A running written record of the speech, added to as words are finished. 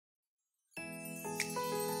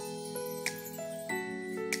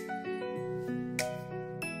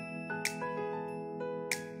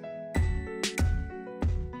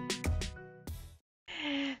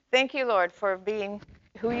Thank you, Lord, for being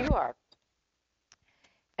who you are.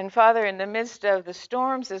 And Father, in the midst of the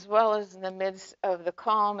storms, as well as in the midst of the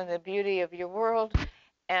calm and the beauty of your world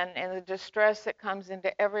and the distress that comes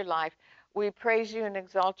into every life, we praise you and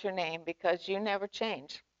exalt your name because you never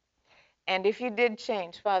change. And if you did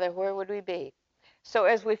change, Father, where would we be? So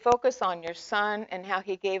as we focus on your Son and how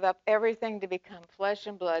he gave up everything to become flesh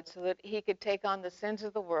and blood so that he could take on the sins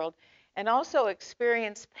of the world and also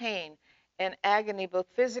experience pain and agony, both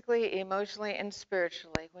physically, emotionally, and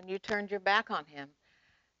spiritually, when you turned your back on him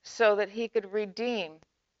so that he could redeem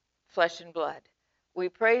flesh and blood. We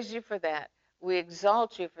praise you for that. We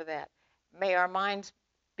exalt you for that. May our minds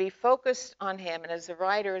be focused on him. And as the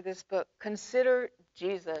writer of this book, consider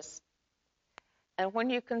Jesus. And when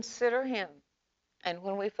you consider him and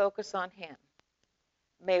when we focus on him,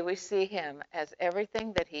 may we see him as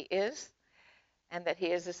everything that he is and that he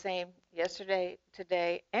is the same yesterday,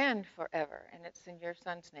 today, and forever. And it's in your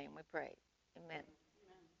Son's name we pray. Amen.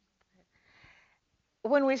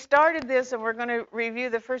 When we started this, and we're going to review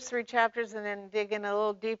the first 3 chapters and then dig in a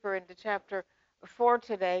little deeper into chapter 4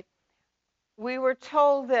 today, we were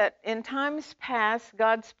told that in times past,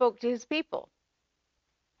 God spoke to his people.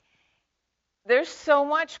 There's so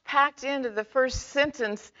much packed into the first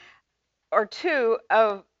sentence or 2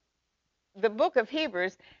 of the book of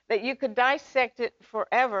Hebrews that you could dissect it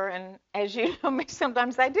forever. And as you know me,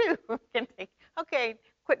 sometimes I do. Okay,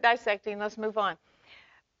 quit dissecting, let's move on.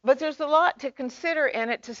 But there's a lot to consider in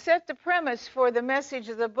it to set the premise for the message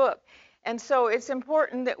of the book. And so it's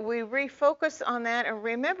important that we refocus on that and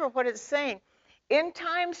remember what it's saying. In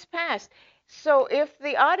times past. So if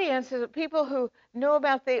the audience is people who know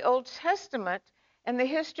about the Old Testament and the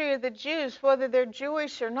history of the Jews, whether they're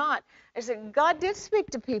Jewish or not, I said, God did speak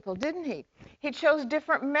to people, didn't he? He chose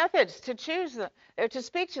different methods to choose them, or to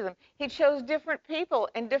speak to them. He chose different people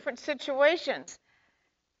in different situations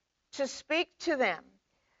to speak to them.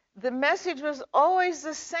 The message was always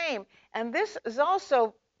the same. And this is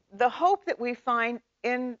also the hope that we find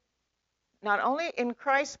in not only in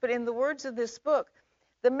Christ, but in the words of this book.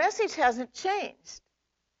 The message hasn't changed.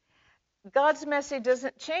 God's message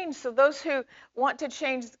doesn't change. So those who want to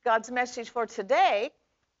change God's message for today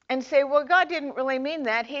and say, well, God didn't really mean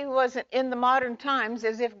that. He wasn't in the modern times,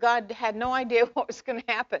 as if God had no idea what was going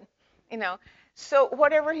to happen. So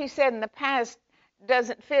whatever he said in the past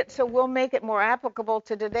doesn't fit, so we'll make it more applicable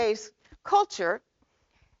to today's culture,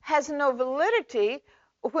 has no validity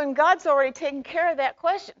when God's already taken care of that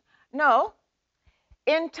question. No,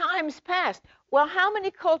 in times past. Well, how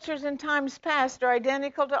many cultures in times past are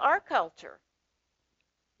identical to our culture?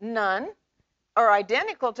 None are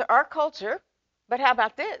identical to our culture, but how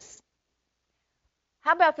about this?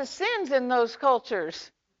 How about the sins in those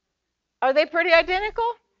cultures? Are they pretty identical?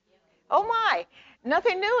 Oh my.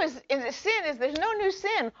 Nothing new is in the sin. There's no new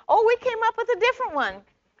sin. Oh, we came up with a different one.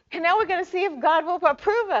 And now we're going to see if God will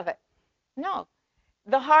approve of it. No.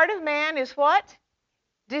 The heart of man is what?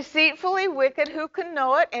 Deceitfully wicked. Who can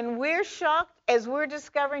know it? And we're shocked as we're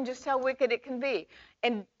discovering just how wicked it can be.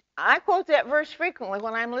 And I quote that verse frequently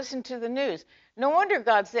when I'm listening to the news. No wonder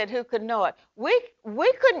God said, who could know it? We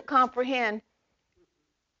couldn't comprehend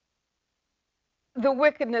the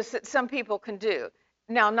wickedness that some people can do.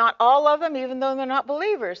 Now, not all of them, even though they're not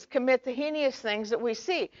believers, commit the heinous things that we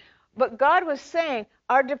see. But God was saying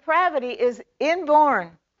our depravity is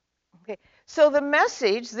inborn. Okay. So the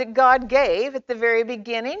message that God gave at the very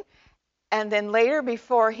beginning, and then later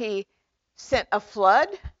before he sent a flood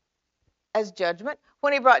as judgment,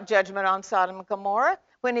 when he brought judgment on Sodom and Gomorrah,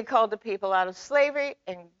 when he called the people out of slavery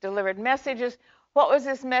and delivered messages, what was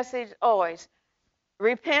this message always?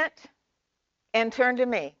 Repent and turn to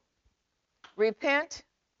me. Repent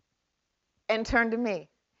and turn to me.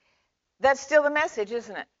 That's still the message,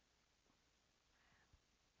 isn't it?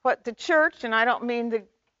 What the church, and I don't mean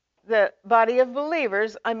the body of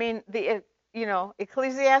believers, I mean the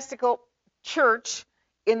ecclesiastical church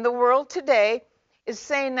in the world today is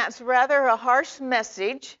saying that's rather a harsh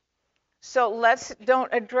message. So let's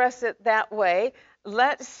don't address it that way.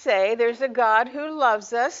 Let's say there's a God who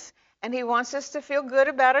loves us and he wants us to feel good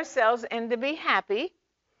about ourselves and to be happy.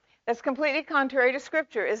 That's completely contrary to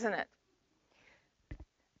Scripture, isn't it?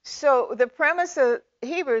 So the premise of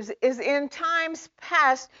Hebrews is in times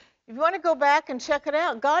past. If you want to go back and check it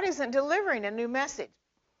out, God isn't delivering a new message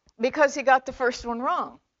because he got the first one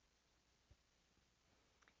wrong.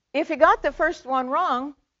 If he got the first one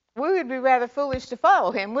wrong, we would be rather foolish to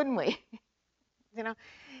follow him, wouldn't we?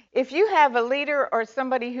 If you have a leader or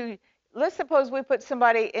somebody who, let's suppose we put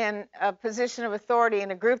somebody in a position of authority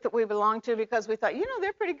in a group that we belong to because we thought,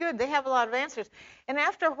 they're pretty good. They have a lot of answers. And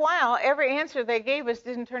after a while, every answer they gave us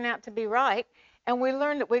didn't turn out to be right. and we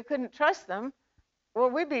learned that we couldn't trust them, well,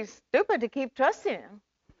 we'd be stupid to keep trusting him.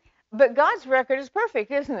 But God's record is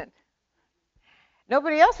perfect, isn't it?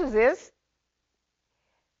 Nobody else's is.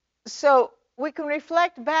 So we can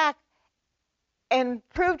reflect back and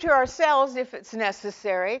prove to ourselves, if it's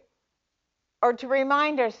necessary, or to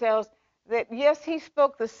remind ourselves that, yes, he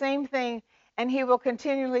spoke the same thing, and he will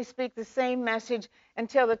continually speak the same message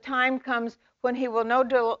until the time comes when he will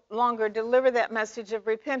no longer deliver that message of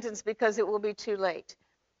repentance because it will be too late.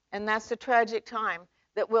 And that's the tragic time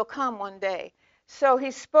that will come one day. So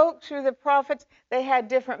he spoke through the prophets. They had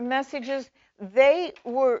different messages. They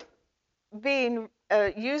were being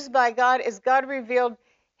used by God as God revealed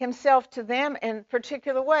himself to them in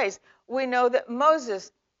particular ways. We know that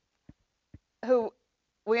Moses, who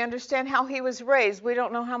we understand how he was raised. We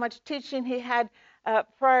don't know how much teaching he had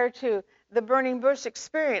prior to the burning bush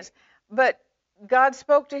experience. But God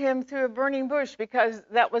spoke to him through a burning bush because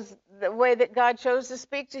that was the way that God chose to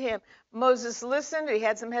speak to him. Moses listened. He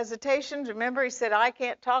had some hesitations. Remember, he said, I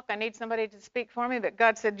can't talk. I need somebody to speak for me. But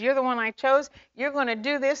God said, you're the one I chose. You're going to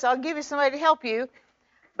do this. I'll give you somebody to help you.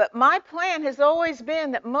 But my plan has always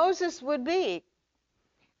been that Moses would be.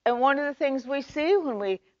 And one of the things we see when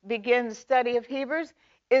we begin the study of Hebrews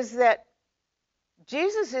is that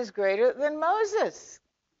Jesus is greater than Moses.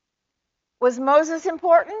 Was Moses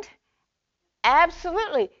important?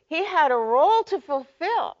 Absolutely. He had a role to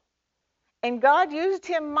fulfill, and God used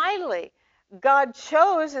him mightily. God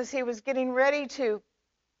chose, as he was getting ready to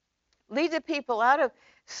lead the people out of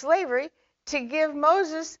slavery, to give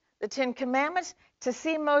Moses the Ten Commandments, to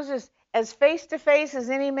see Moses as face-to-face as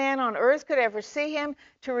any man on earth could ever see him,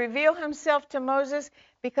 to reveal himself to Moses,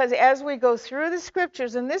 because as we go through the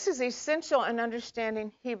scriptures, and this is essential in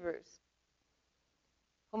understanding Hebrews,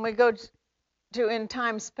 when we go to in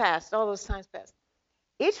times past, all those times past,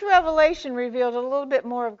 each revelation revealed a little bit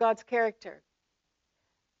more of God's character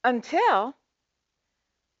until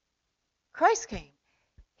Christ came.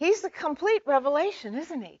 He's the complete revelation,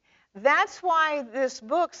 isn't he? That's why this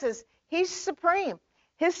book says he's supreme.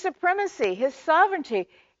 His supremacy, his sovereignty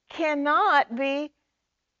cannot be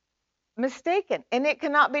mistaken, and it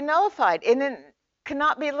cannot be nullified, and it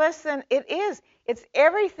cannot be less than it is. It's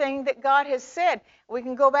everything that God has said. We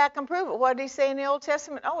can go back and prove it. What did he say in the Old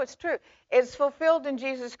Testament? Oh, it's true. It's fulfilled in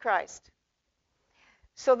Jesus Christ.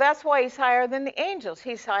 So that's why he's higher than the angels.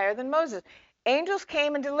 He's higher than Moses. Angels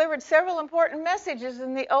came and delivered several important messages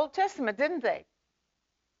in the Old Testament, didn't they?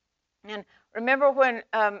 And remember when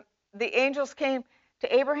the angels came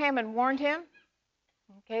to Abraham and warned him?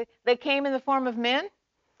 Okay, they came in the form of men,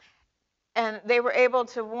 and they were able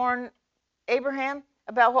to warn Abraham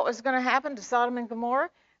about what was going to happen to Sodom and Gomorrah.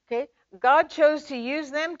 Okay, God chose to use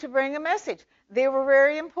them to bring a message. They were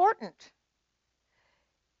very important.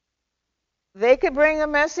 They could bring a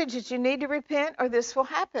message that you need to repent or this will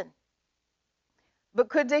happen. But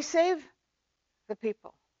could they save the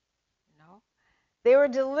people? No. They were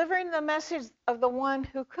delivering the message of the one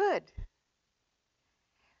who could.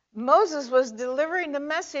 Moses was delivering the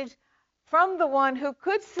message from the one who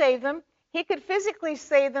could save them. He could physically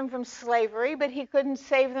save them from slavery, but he couldn't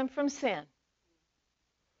save them from sin.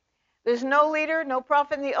 There's no leader, no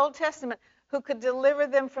prophet in the Old Testament who could deliver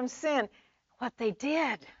them from sin. What they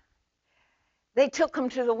did, they took them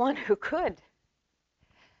to the one who could.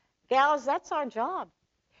 Gals, that's our job,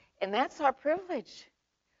 and that's our privilege.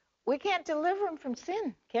 We can't deliver them from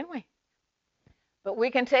sin, can we? But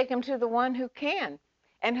we can take them to the one who can.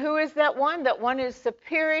 And who is that one? That one is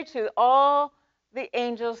superior to all the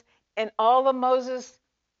angels and all the Moses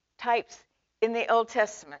types in the Old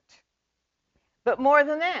Testament. But more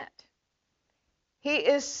than that, he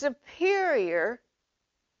is superior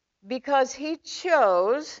because he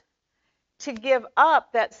chose to give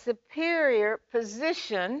up that superior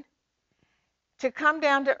position to come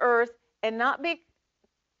down to earth and not be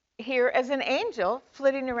here as an angel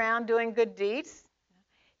flitting around doing good deeds.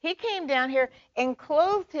 He came down here and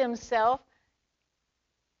clothed himself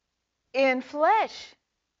in flesh.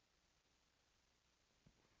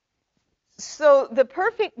 So the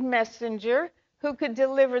perfect messenger who could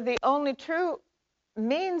deliver the only true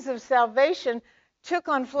means of salvation took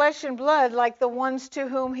on flesh and blood like the ones to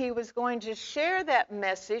whom he was going to share that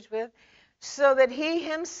message with, so that he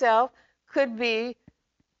himself could be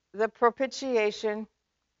the propitiation,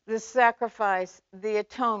 the sacrifice, the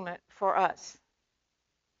atonement for us.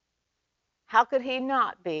 How could he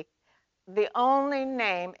not be the only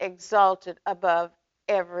name exalted above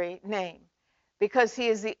every name? Because he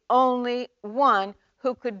is the only one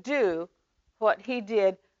who could do what he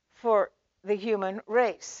did for the human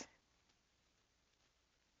race.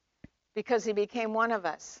 Because he became one of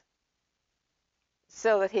us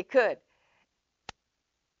so that he could.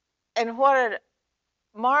 And what a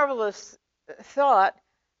marvelous thought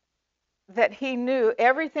that he knew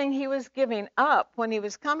everything he was giving up when he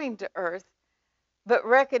was coming to earth, but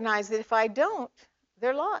recognized that if I don't,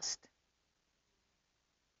 they're lost.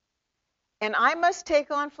 And I must take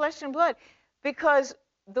on flesh and blood, because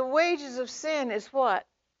the wages of sin is what?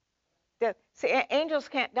 Death. See, angels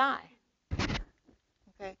can't die.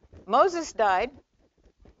 Okay. Moses died,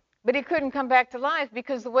 but he couldn't come back to life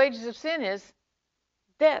because the wages of sin is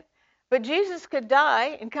death. But Jesus could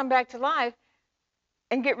die and come back to life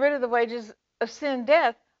and get rid of the wages of sin,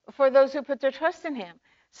 death, for those who put their trust in him.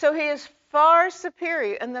 So he is far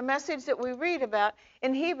superior. And the message that we read about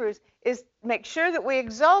in Hebrews is make sure that we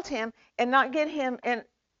exalt him and not get him in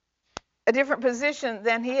a different position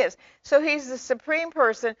than he is. So he's the supreme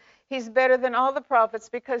person. He's better than all the prophets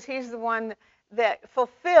because he's the one that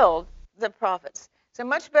fulfilled the prophets. So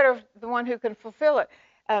much better the one who can fulfill it.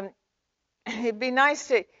 It'd be nice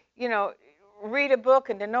to, read a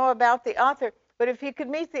book and to know about the author. But if you could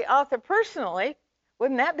meet the author personally,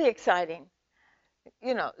 wouldn't that be exciting?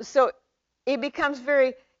 So it becomes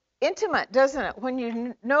very intimate, doesn't it, when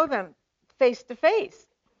you know them face to face.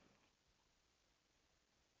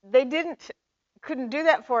 They couldn't do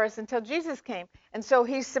that for us until Jesus came. And so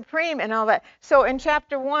he's supreme and all that. So in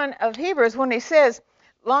chapter 1 of Hebrews, when he says,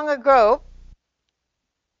 long ago,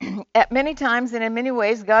 at many times and in many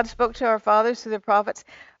ways, God spoke to our fathers through the prophets.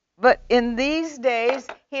 But in these days,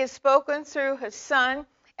 he has spoken through his Son.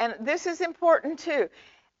 And this is important too,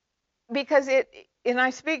 because and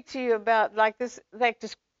I speak to you about like this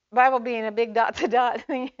Bible being a big dot to dot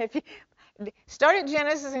thing. If you start at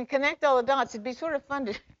Genesis and connect all the dots, it'd be sort of fun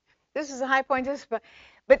to. This is a high point.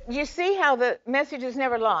 But you see how the message is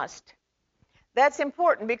never lost. That's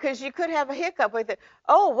important because you could have a hiccup with it.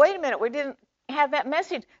 Oh, wait a minute, we didn't have that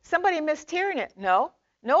message. Somebody missed hearing it. No,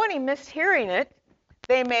 nobody missed hearing it.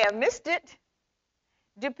 They may have missed it.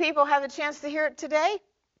 Do people have a chance to hear it today?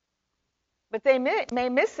 But they may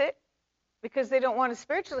miss it because they don't want to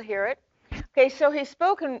spiritually hear it. Okay, so he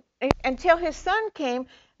spoke until his Son came.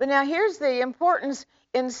 But now here's the importance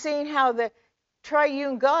in seeing how the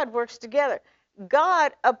triune God works together.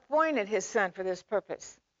 God appointed his Son for this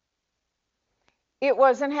purpose. It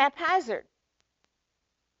wasn't haphazard.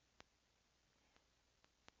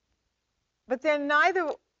 But then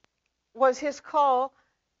neither was his call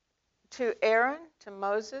to Aaron, to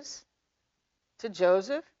Moses, to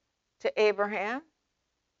Joseph, to Abraham,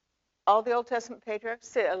 all the Old Testament patriarchs,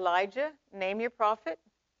 to Elijah, name your prophet,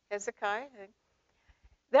 Hezekiah.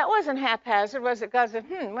 That wasn't haphazard, was it? God said,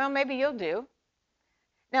 well, maybe you'll do.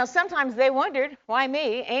 Now, sometimes they wondered, why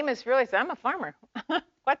me? Amos really said, I'm a farmer.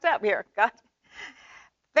 What's up here, God?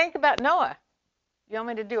 Think about Noah. You want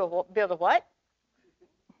me to build a what?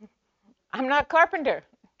 I'm not a carpenter.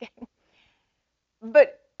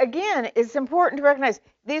 But again, it's important to recognize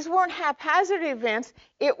these weren't haphazard events.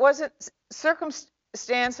 It wasn't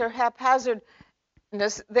circumstance or haphazardness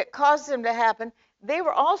that caused them to happen. They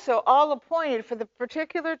were also all appointed for the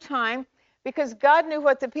particular time because God knew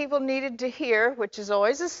what the people needed to hear, which is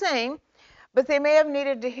always the same, but they may have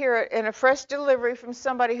needed to hear it in a fresh delivery from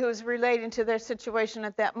somebody who is relating to their situation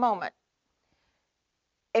at that moment.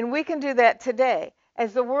 And we can do that today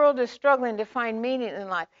as the world is struggling to find meaning in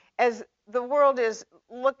life, as the world is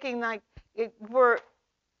looking like we're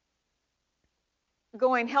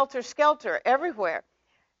going helter-skelter everywhere.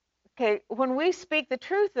 Okay, when we speak the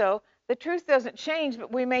truth, though, the truth doesn't change,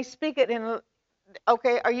 but we may speak it in,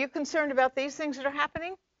 okay, are you concerned about these things that are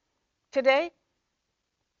happening today?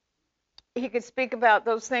 He could speak about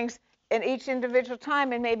those things in each individual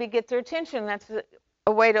time and maybe get their attention. That's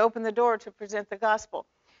a way to open the door to present the gospel.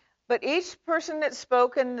 But each person that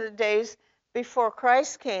spoke in the days before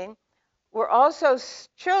Christ came were also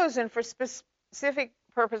chosen for specific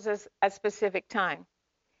purposes at specific time.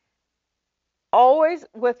 Always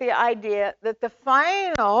with the idea that the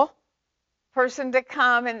final person to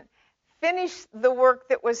come and finish the work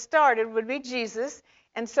that was started would be Jesus,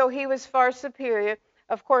 and so he was far superior.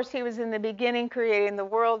 Of course, he was in the beginning creating the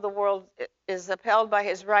world. The world is upheld by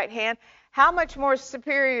his right hand. How much more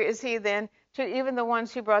superior is he then to even the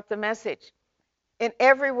ones who brought the message? In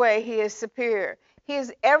every way, he is superior. He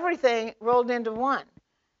is everything rolled into one.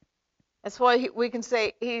 That's why we can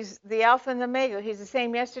say he's the Alpha and the Omega. He's the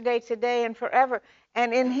same yesterday, today, and forever.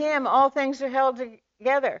 And in him, all things are held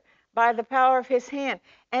together by the power of his hand.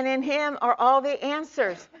 And in him are all the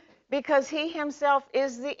answers, because he himself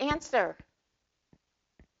is the answer.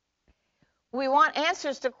 We want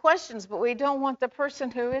answers to questions, but we don't want the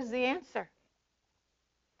person who is the answer.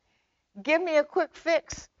 Give me a quick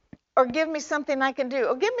fix, or give me something I can do,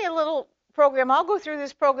 or give me a little program. I'll go through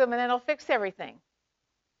this program and then I'll fix everything.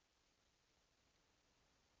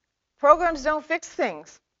 Programs don't fix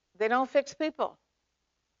things. They don't fix people,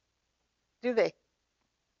 do they?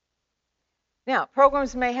 Now,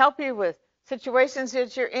 programs may help you with situations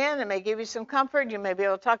that you're in. It may give you some comfort. You may be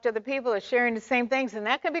able to talk to other people who are sharing the same things, and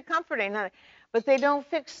that can be comforting. But they don't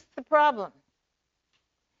fix the problem.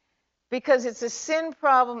 Because it's a sin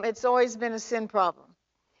problem. It's always been a sin problem.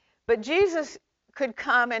 But Jesus could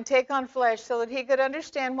come and take on flesh so that he could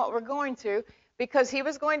understand what we're going through, because he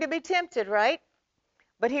was going to be tempted, right?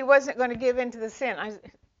 But he wasn't going to give in to the sin.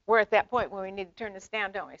 We're at that point when we need to turn this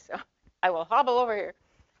down, don't we? So I will hobble over here.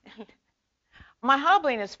 My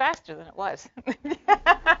hobbling is faster than it was.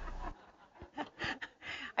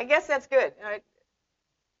 I guess that's good. All right.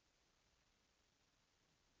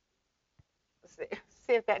 Let's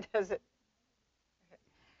see if that does it.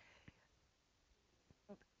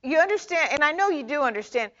 You understand, and I know you do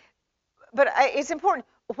understand, but it's important.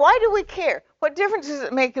 Why do we care? What difference does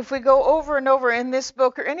it make if we go over and over in this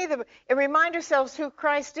book or any of the and remind ourselves who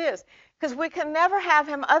Christ is? Because we can never have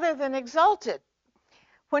him other than exalted.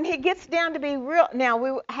 When he gets down to be real, now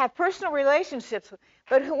we have personal relationships,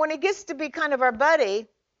 but when he gets to be kind of our buddy,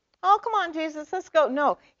 oh, come on, Jesus, let's go.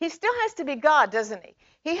 No, he still has to be God, doesn't he?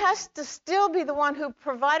 He has to still be the one who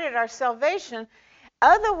provided our salvation.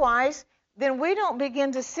 Otherwise, then we don't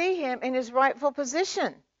begin to see him in his rightful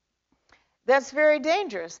position. That's very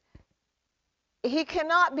dangerous. He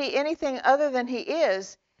cannot be anything other than he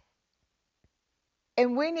is,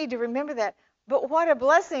 and we need to remember that. But what a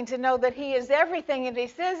blessing to know that he is everything that he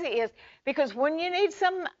says he is, because when you need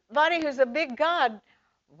somebody who's a big God,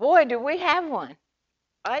 boy, do we have one.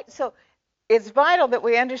 Right? So it's vital that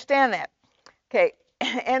we understand that. Okay,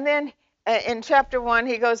 and then in chapter 1,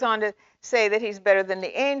 he goes on to say that he's better than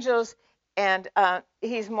the angels, and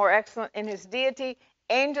he's more excellent in his deity.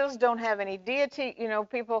 Angels don't have any deity. You know,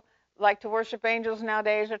 people like to worship angels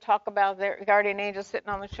nowadays or talk about their guardian angel sitting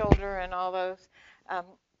on the shoulder and all those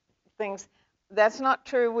things. That's not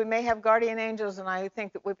true. We may have guardian angels, and I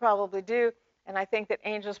think that we probably do. And I think that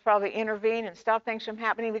angels probably intervene and stop things from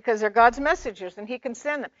happening because they're God's messengers, and he can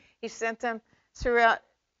send them. He sent them throughout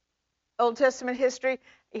Old Testament history.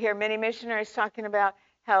 You hear many missionaries talking about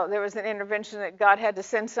how there was an intervention that God had to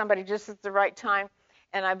send somebody just at the right time,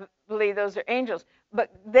 and I believe those are angels. But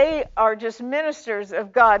they are just ministers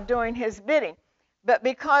of God doing his bidding. But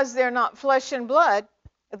because they're not flesh and blood,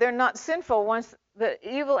 they're not sinful. Once the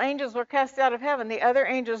evil angels were cast out of heaven, the other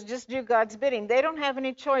angels just do God's bidding. They don't have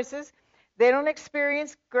any choices. They don't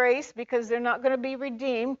experience grace because they're not going to be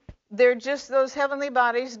redeemed. They're just those heavenly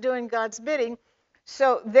bodies doing God's bidding.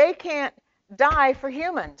 So they can't die for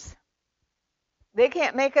humans. They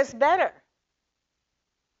can't make us better.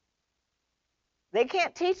 They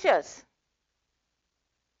can't teach us.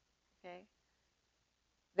 Okay.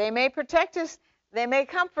 They may protect us. They may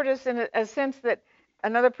comfort us in a sense that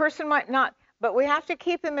another person might not. But we have to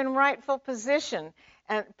keep them in rightful position.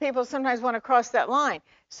 And people sometimes want to cross that line.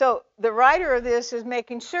 So the writer of this is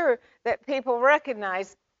making sure that people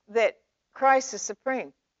recognize that Christ is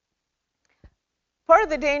supreme. Part of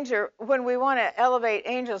the danger when we want to elevate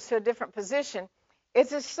angels to a different position,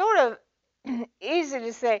 it's a sort of easy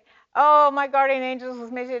to say, oh, my guardian angel was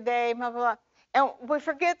with me today, blah, blah, blah. And we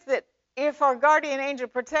forget that if our guardian angel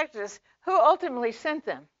protected us, who ultimately sent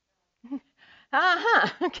them?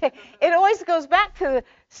 Okay. It always goes back to the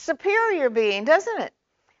superior being, doesn't it?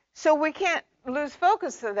 So we can't lose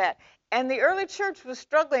focus of that. And the early church was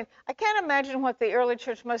struggling. I can't imagine what the early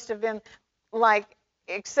church must have been like,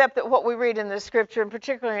 except that what we read in the scripture, and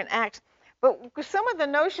particularly in Acts. But some of the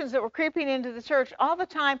notions that were creeping into the church all the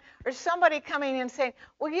time, or somebody coming in saying,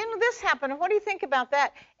 well, you know, this happened, and what do you think about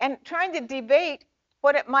that? And trying to debate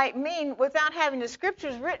what it might mean without having the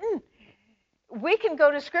scriptures written. We can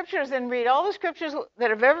go to scriptures and read all the scriptures that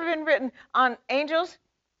have ever been written on angels,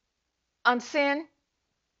 on sin,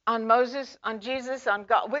 on Moses, on Jesus, on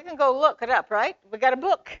God. We can go look it up, right? We got a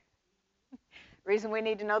book. Reason we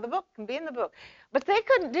need to know the book can be in the book. But they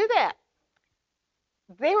couldn't do that.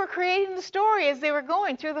 They were creating the story as they were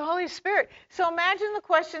going through the Holy Spirit. So imagine the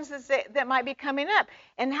questions that might be coming up.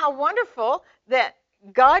 And how wonderful that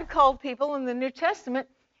God called people in the New Testament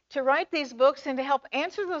to write these books and to help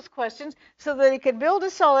answer those questions so that he could build a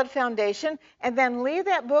solid foundation and then leave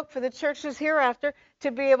that book for the churches hereafter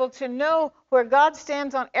to be able to know where God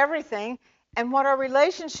stands on everything and what our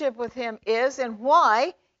relationship with him is and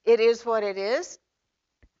why it is what it is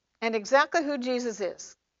and exactly who Jesus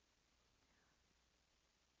is.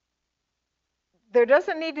 There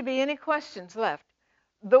doesn't need to be any questions left.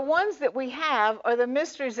 The ones that we have are the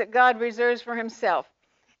mysteries that God reserves for himself.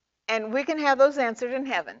 And we can have those answered in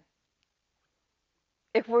heaven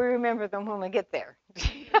if we remember them when we get there.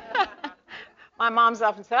 My mom's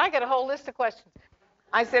often said, I got a whole list of questions.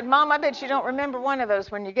 I said, Mom, I bet you don't remember one of those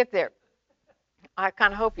when you get there. I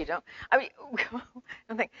kind of hope you don't. I mean,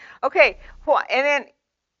 I think, okay, and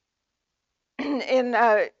then in,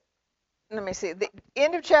 let me see, the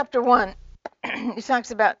end of chapter 1, he talks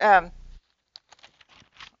about,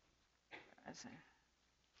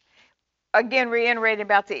 again, reiterating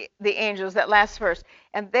about the angels, that last verse.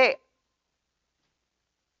 And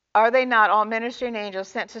are they not all ministering angels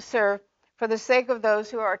sent to serve for the sake of those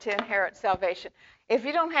who are to inherit salvation? If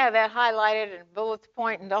you don't have that highlighted and bullet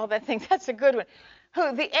point and all that thing, that's a good one.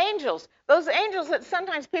 Who? The angels. Those angels that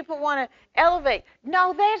sometimes people want to elevate.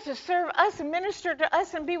 No, they're to serve us and minister to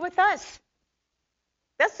us and be with us.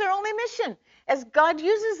 That's their only mission as God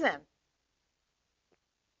uses them.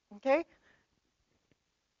 Okay?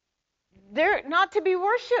 They're not to be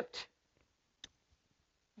worshipped.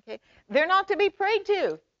 Okay? They're not to be prayed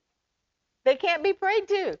to. They can't be prayed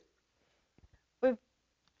to. We've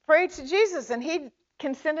prayed to Jesus, and he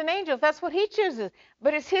can send an angel. That's what he chooses.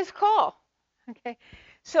 But it's his call. Okay?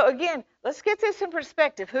 So again, let's get this in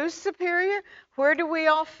perspective. Who's superior? Where do we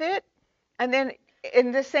all fit? And then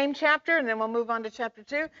in this same chapter, and then we'll move on to chapter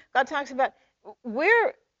 2, God talks about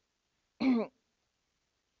we're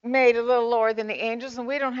made a little lower than the angels, and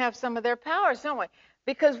we don't have some of their powers, don't we?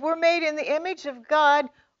 Because we're made in the image of God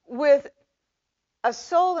with a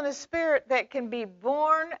soul and a spirit that can be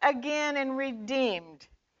born again and redeemed.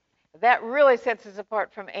 That really sets us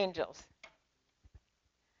apart from angels.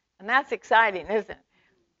 And that's exciting, isn't it?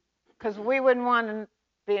 Because we wouldn't want to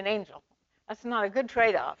be an angel. That's not a good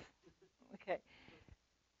trade-off. Okay.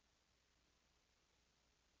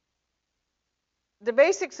 The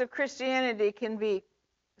basics of Christianity can be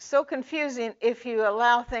so confusing if you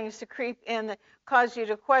allow things to creep in that cause you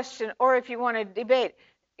to question, or if you want to debate.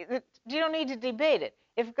 You don't need to debate it.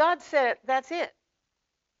 If God said it, that's it.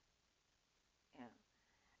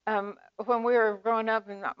 Yeah. When we were growing up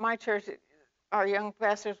in my church, our young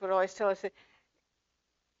pastors would always tell us that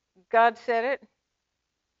God said it,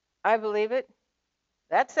 I believe it,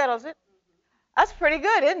 that settles it. That's pretty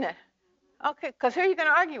good, isn't it? Okay, because who are you going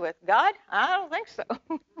to argue with? God? I don't think so.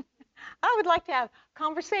 I would like to have a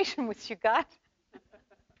conversation with you, God.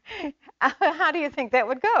 How do you think that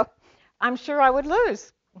would go? I'm sure I would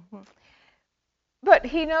lose. But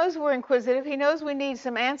he knows we're inquisitive. He knows we need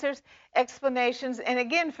some answers, explanations. And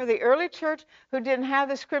again, for the early church who didn't have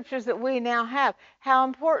the scriptures that we now have, how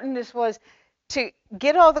important this was to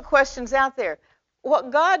get all the questions out there.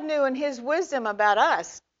 What God knew in his wisdom about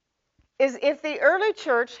us is if the early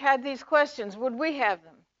church had these questions, would we have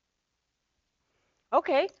them?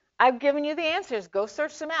 Okay, I've given you the answers. Go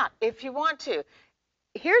search them out if you want to.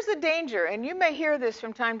 Here's the danger, and you may hear this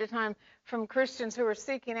from time to time from Christians who are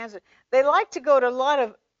seeking answers. They like to go to a lot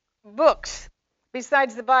of books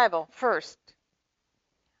besides the Bible first.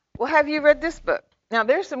 Well, have you read this book? Now,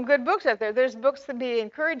 there's some good books out there. There's books that be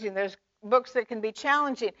encouraging. There's books that can be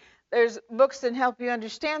challenging. There's books that help you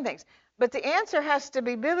understand things. But the answer has to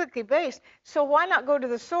be biblically based, so why not go to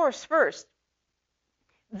the source first?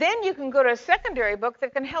 Then you can go to a secondary book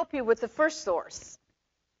that can help you with the first source.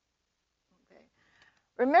 Okay.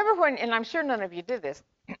 Remember when, and I'm sure none of you did this,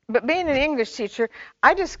 but being an English teacher,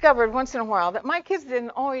 I discovered once in a while that my kids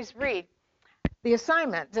didn't always read the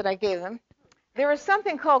assignment that I gave them. There was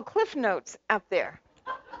something called Cliff Notes out there.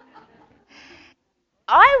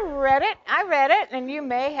 I read it, and you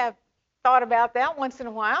may have thought about that once in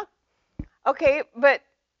a while. Okay, but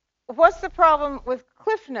what's the problem with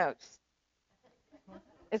Cliff Notes?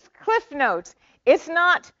 It's Cliff Notes. It's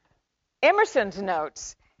not Emerson's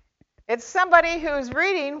notes. It's somebody who's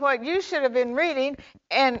reading what you should have been reading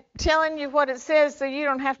and telling you what it says so you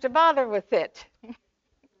don't have to bother with it.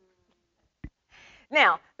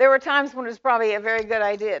 Now, there were times when it was probably a very good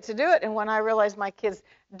idea to do it, and when I realized my kids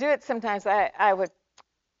do it, sometimes I would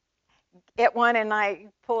get one and I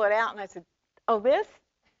pull it out and I said, oh, this?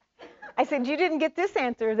 I said, you didn't get this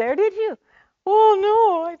answer there, did you? Oh,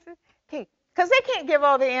 no. I said, okay, because they can't give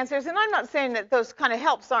all the answers, and I'm not saying that those kind of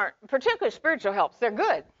helps aren't, particularly spiritual helps, they're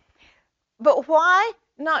good. But why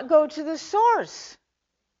not go to the source?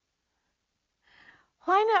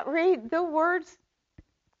 Why not read the words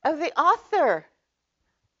of the author?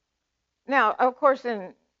 Now, of course,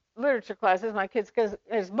 in literature classes, my kids, because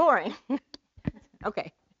it's boring.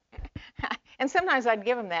 Okay. And sometimes I'd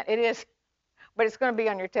give them that. It is, but it's going to be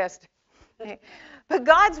on your test. Okay. But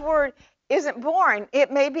God's word isn't boring.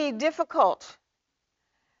 It may be difficult.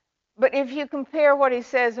 But if you compare what he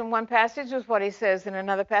says in one passage with what he says in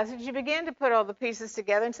another passage, you begin to put all the pieces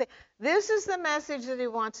together and say, this is the message that he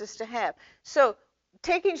wants us to have. So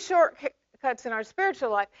taking shortcuts in our spiritual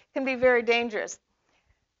life can be very dangerous.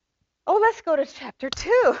 Oh, let's go to chapter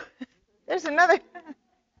 2. There's another.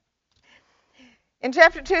 In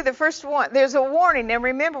chapter 2, the first one, there's a warning. And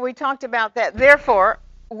remember, we talked about that therefore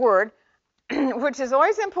word, which is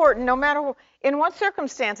always important no matter in what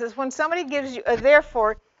circumstances. When somebody gives you a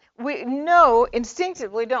therefore, we know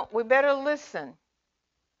instinctively, don't we? Better listen.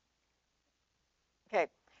 Okay.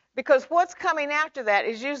 Because what's coming after that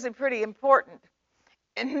is usually pretty important.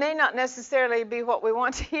 It may not necessarily be what we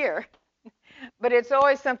want to hear, but it's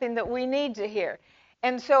always something that we need to hear.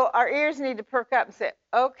 And so our ears need to perk up and say,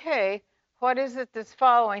 okay, what is it that's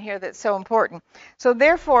following here that's so important? So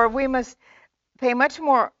therefore, we must pay much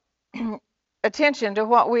more attention to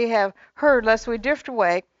what we have heard, lest we drift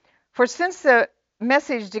away. For since the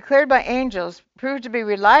message declared by angels proved to be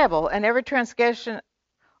reliable, and every transgression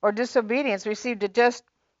or disobedience received a just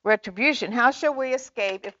retribution, how shall we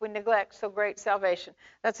escape if we neglect so great salvation?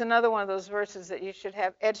 That's another one of those verses that you should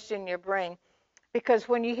have etched in your brain. Because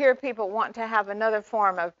when you hear people want to have another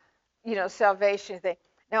form of, salvation, you think,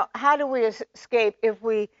 now, how do we escape if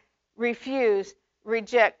we reject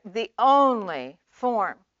the only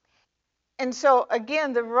form? And so,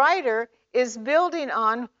 again, the writer is building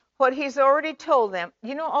on what he's already told them.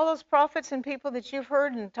 You know all those prophets and people that you've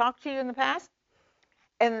heard and talked to you in the past?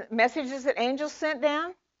 And messages that angels sent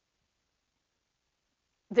down?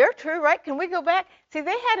 They're true, right? Can we go back? See,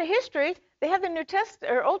 they had a history. They have the New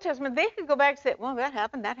Testament or Old Testament. They could go back and say, well, that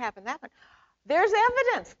happened, that happened, that happened. There's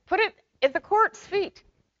evidence. Put it at the court's feet.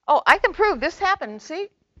 Oh, I can prove this happened. See?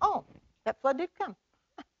 Oh, that flood did come.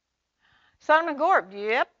 Sodom and Gomorrah,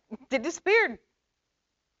 yep, it disappeared.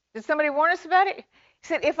 Did somebody warn us about it? He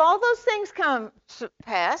said, if all those things come to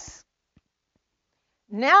pass,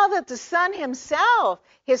 now that the Son himself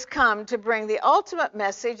has come to bring the ultimate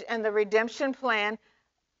message and the redemption plan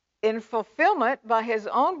in fulfillment by his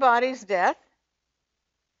own body's death,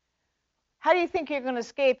 how do you think you're going to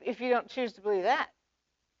escape if you don't choose to believe that?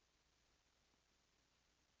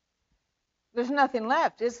 There's nothing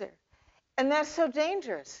left, is there? And that's so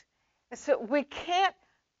dangerous. So we can't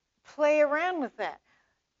play around with that,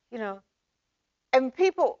 And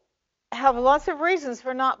people have lots of reasons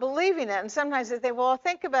for not believing it. And sometimes they think, well, I'll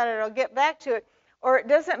think about it, I'll get back to it, or it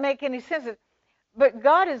doesn't make any sense. But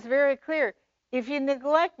God is very clear. If you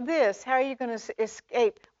neglect this, how are you going to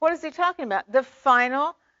escape? What is he talking about? The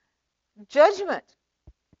final judgment.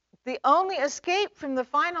 The only escape from the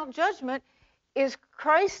final judgment is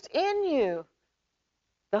Christ in you,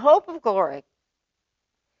 the hope of glory.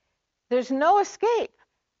 There's no escape.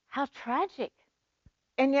 How tragic.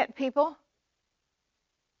 And yet people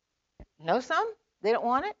know some. They don't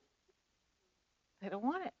want it. They don't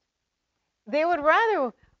want it. They would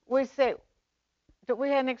rather we say that we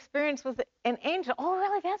had an experience with an angel. Oh,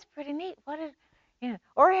 really? That's pretty neat.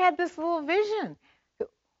 Or had this little vision.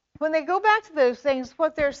 When they go back to those things,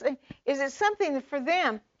 what they're saying is it's something for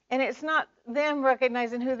them, and it's not them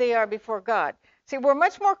recognizing who they are before God. See, we're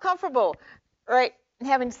much more comfortable, right,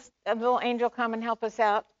 having a little angel come and help us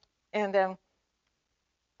out, and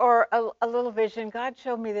or a little vision. God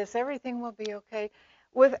showed me this. Everything will be okay.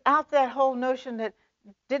 Without that whole notion that,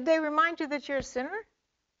 did they remind you that you're a sinner?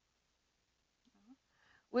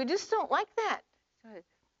 We just don't like that.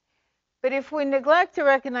 But if we neglect to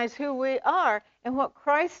recognize who we are and what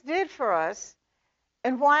Christ did for us,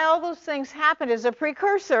 and why all those things happened as a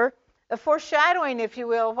precursor, a foreshadowing, if you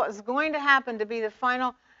will, of what was going to happen to be the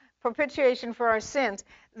final propitiation for our sins,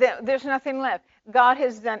 there's nothing left. God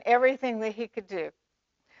has done everything that he could do.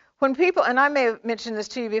 When people, and I may have mentioned this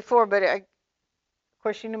to you before, but of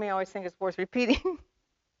course you know me, I always think it's worth repeating.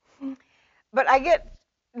 But I get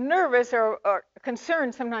nervous or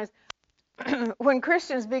concerned sometimes when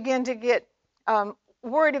Christians begin to get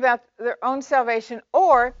worried about their own salvation,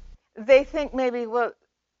 or they think maybe, well,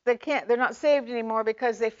 they're not saved anymore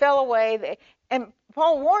because they fell away. And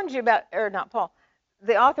Paul warns you about, or not Paul,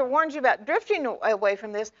 the author warns you about drifting away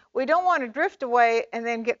from this. We don't want to drift away and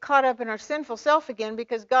then get caught up in our sinful self again,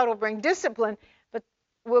 because God will bring discipline. But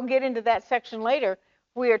we'll get into that section later.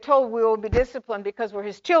 We are told we will be disciplined because we're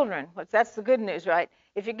his children. That's the good news, right?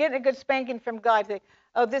 If you're getting a good spanking from God, think,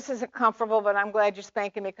 oh, this isn't comfortable, but I'm glad you're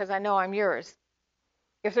spanking me because I know I'm yours.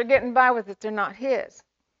 If they're getting by with it, they're not his.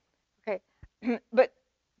 Okay, but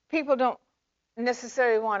people don't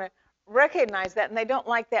necessarily want to recognize that, and they don't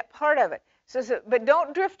like that part of it. But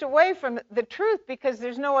don't drift away from the truth, because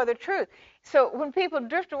there's no other truth. So when people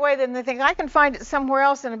drift away, then they think, I can find it somewhere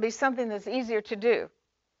else, and it'll be something that's easier to do,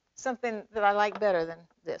 something that I like better than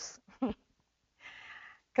this.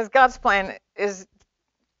 Because God's plan isn't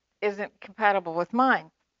compatible with mine.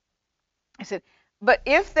 I said, but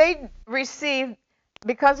if they receive,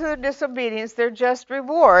 because of their disobedience, their just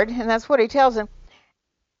reward, and that's what he tells them,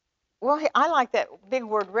 Well, I like that big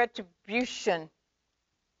word, retribution.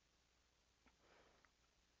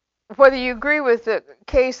 Whether you agree with the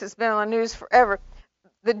case that's been on the news forever,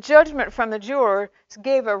 the judgment from the jurors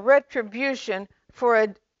gave a retribution for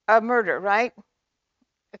a murder, right?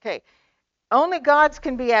 Okay. Only God's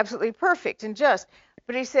can be absolutely perfect and just.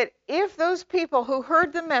 But he said, if those people who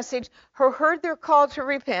heard the message, who heard their call to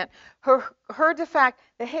repent, who heard the fact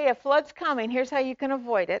that, hey, a flood's coming, here's how you can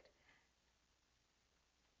avoid it,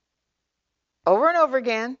 over and over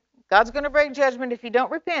again, God's going to bring judgment if you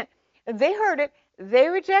don't repent. And they heard it, they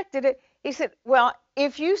rejected it. He said, well,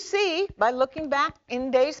 if you see, by looking back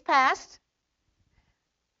in days past,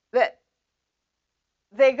 that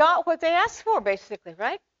they got what they asked for, basically,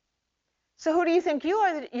 right? So who do you think you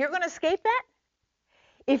are that you're going to escape that?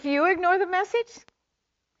 If you ignore the message?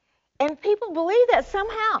 And people believe that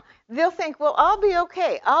somehow. They'll think, well, I'll be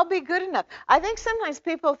okay. I'll be good enough. I think sometimes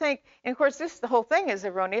people think, and of course the whole thing is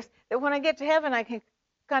erroneous, that when I get to heaven I can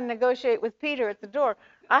kind of negotiate with Peter at the door.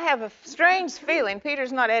 I have a strange feeling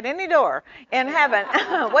Peter's not at any door in heaven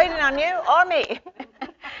waiting on you or me.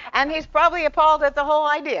 And he's probably appalled at the whole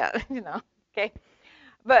idea, okay?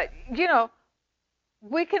 But,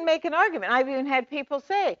 we can make an argument. I've even had people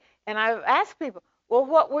say, and I've asked people, well,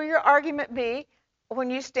 what will your argument be when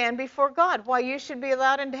you stand before God? Why you should be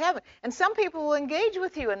allowed into heaven? And some people will engage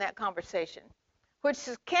with you in that conversation, which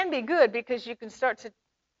can be good because you can start to,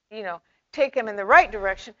 take them in the right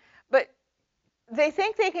direction. But they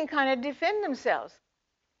think they can kind of defend themselves.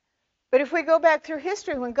 But if we go back through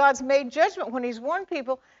history, when God's made judgment, when he's warned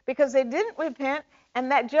people because they didn't repent,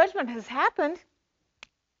 and that judgment has happened,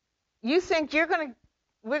 you think you're going to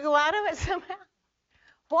wiggle out of it somehow?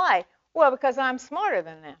 Why? Well, because I'm smarter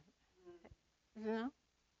than them.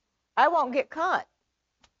 I won't get caught.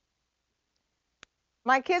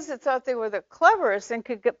 My kids that thought they were the cleverest and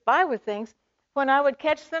could get by with things, when I would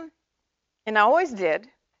catch them, and I always did,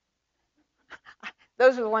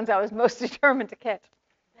 those are the ones I was most determined to catch.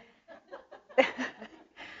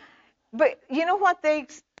 But you know what they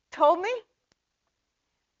told me?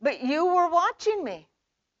 But you were watching me.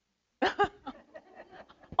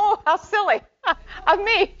 Oh, how silly of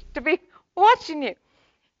me to be watching you.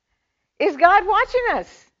 Is God watching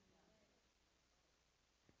us?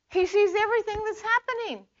 He sees everything that's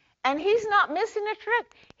happening, and he's not missing a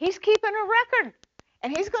trick. He's keeping a record,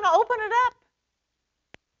 and he's going to open it up.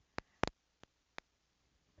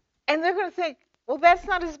 And they're going to think, well, that's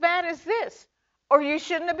not as bad as this, or you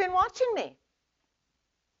shouldn't have been watching me.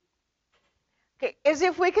 Okay, as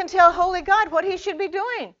if we can tell holy God what he should be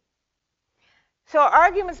doing. So our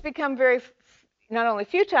arguments become very, not only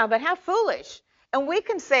futile, but how foolish. And we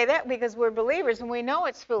can say that because we're believers and we know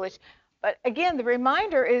it's foolish. But again, the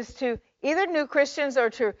reminder is to either new Christians or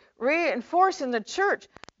to reinforce in the church,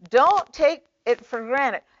 don't take it for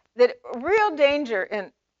granted. That real danger,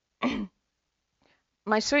 and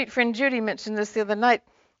my sweet friend Judy mentioned this the other night,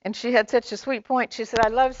 and she had such a sweet point. She said, I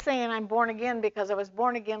love saying I'm born again because I was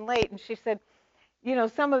born again late. And she said,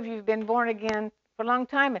 some of you have been born again for a long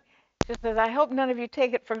time. And she says, I hope none of you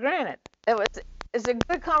take it for granted. It's a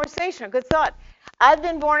good conversation, a good thought. I've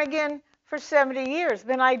been born again for 70 years,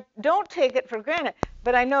 but I don't take it for granted.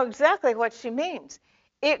 But I know exactly what she means.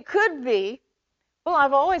 It could be, well,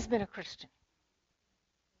 I've always been a Christian.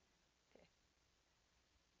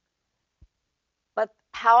 But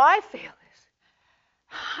how I feel is,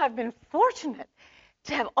 I've been fortunate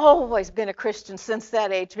to have always been a Christian since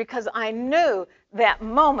that age because I knew that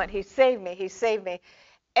moment he saved me.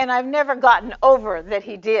 And I've never gotten over that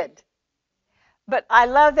he did. But I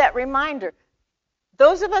love that reminder.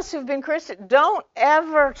 Those of us who've been Christian, don't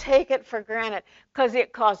ever take it for granted because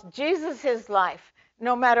it cost Jesus his life.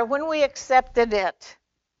 No matter when we accepted it,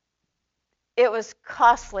 it was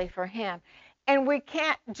costly for him. And we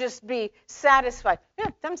can't just be satisfied. Yeah,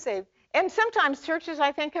 I'm saved. And sometimes churches,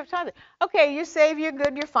 I think, have taught it. Okay, you're saved, you're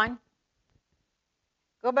good, you're fine.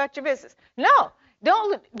 Go about your business. No,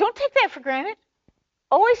 don't take that for granted.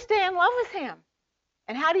 Always stay in love with him.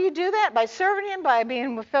 And how do you do that? By serving him, by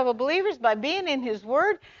being with fellow believers, by being in his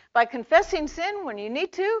word, by confessing sin when you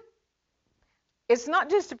need to. It's not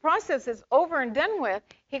just a process that's over and done with.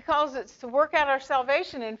 He calls it to work out our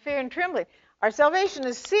salvation in fear and trembling. Our salvation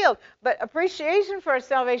is sealed, but appreciation for our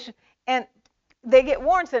salvation. And they get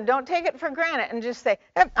warned, so don't take it for granted and just say,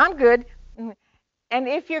 I'm good. And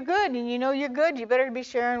if you're good and you know you're good, you better be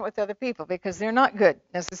sharing with other people because they're not good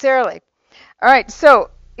necessarily. All right, so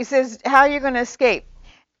he says, how are you going to escape?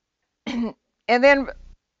 And then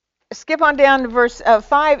skip on down to verse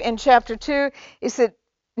 5 in chapter 2. He said,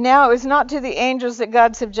 now it was not to the angels that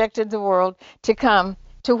God subjected the world to come,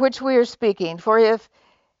 to which we are speaking. For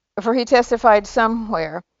he testified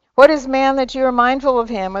somewhere, What is man that you are mindful of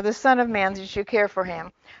him, or the son of man that you care for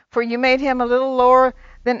him? For you made him a little lower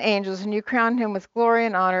than angels, and you crowned him with glory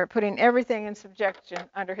and honor, putting everything in subjection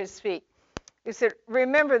under his feet. He said,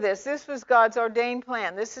 remember this. This was God's ordained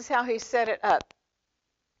plan. This is how he set it up.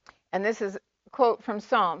 And this is a quote from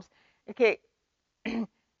Psalms. Okay.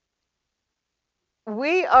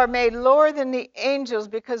 We are made lower than the angels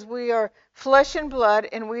because we are flesh and blood,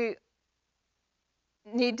 and we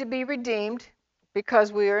need to be redeemed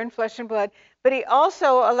because we are in flesh and blood. But he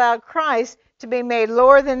also allowed Christ to be made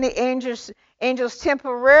lower than the angels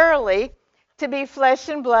temporarily, to be flesh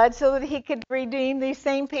and blood, so that he could redeem these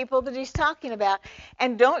same people that he's talking about.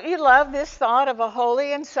 And don't you love this thought of a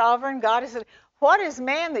holy and sovereign God? He said, what is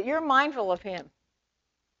man that you're mindful of him?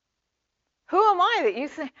 Who am I that you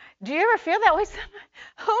think? Do you ever feel that way?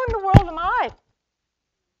 Who in the world am I?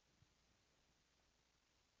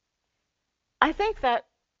 I think that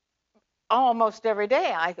almost every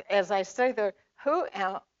day, as I study there, who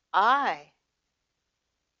am I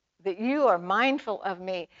that you are mindful of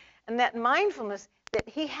me? And that mindfulness, that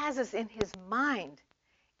he has us in his mind,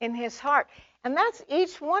 in his heart. And that's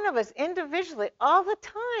each one of us individually all the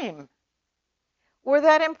time. We're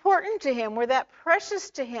that important to him. We're that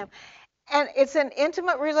precious to him. And it's an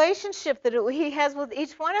intimate relationship that he has with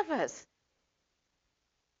each one of us.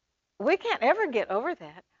 We can't ever get over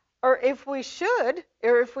that. Or if we should,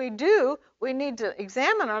 or if we do, we need to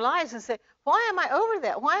examine our lives and say, why am I over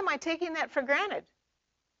that? Why am I taking that for granted?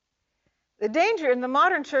 The danger in the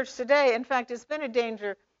modern church today, in fact, it's been a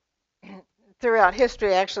danger throughout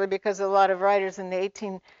history, actually, because a lot of writers in the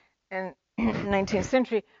 18th and 19th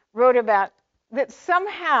century wrote about that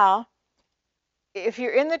somehow, if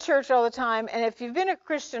you're in the church all the time, and if you've been a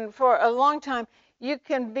Christian for a long time, you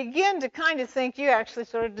can begin to kind of think you actually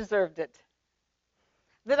sort of deserved it.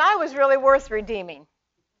 That I was really worth redeeming.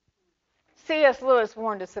 C.S. Lewis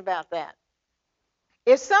warned us about that.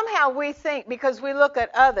 If somehow we think because we look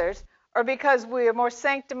at others, or because we are more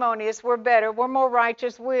sanctimonious, we're better, we're more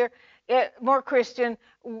righteous, we're more Christian,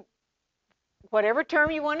 whatever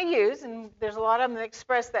term you want to use, and there's a lot of them that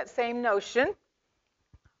express that same notion.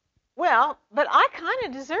 Well, but I kind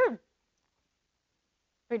of deserve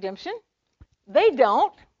redemption. They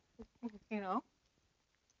don't,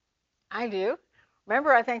 I do.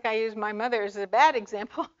 Remember, I think I used my mother as a bad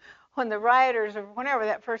example when the rioters, or whenever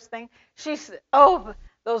that first thing, she said, oh,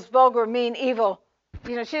 those vulgar, mean, evil.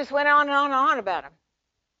 She just went on and on and on about them.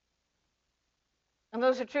 And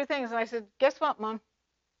those are true things. And I said, guess what, Mom?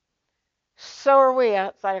 So are we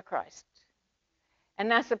outside of Christ. And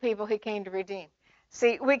that's the people he came to redeem.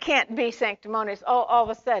 See, we can't be sanctimonious all of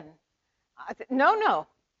a sudden. No.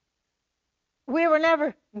 We were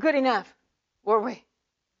never good enough, were we?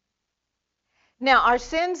 Now, our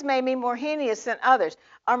sins may be more heinous than others.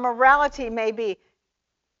 Our morality may be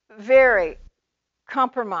very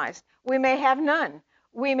compromised. We may have none.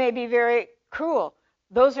 We may be very cruel.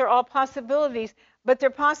 Those are all possibilities, but they're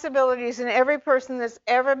possibilities in every person that's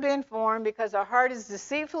ever been formed, because our heart is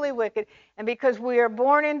deceitfully wicked, and because we are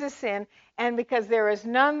born into sin, and because there is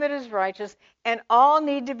none that is righteous, and all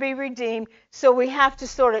need to be redeemed, so we have to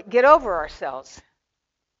sort of get over ourselves.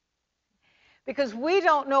 Because we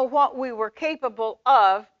don't know what we were capable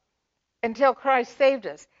of until Christ saved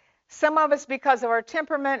us. Some of us, because of our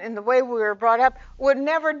temperament and the way we were brought up, would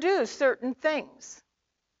never do certain things.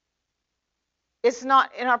 It's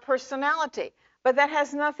not in our personality, but that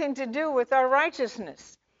has nothing to do with our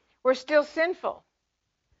righteousness. We're still sinful.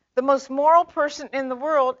 The most moral person in the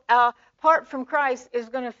world, apart from Christ, is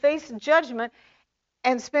going to face judgment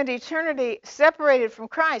and spend eternity separated from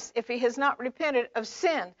Christ if he has not repented of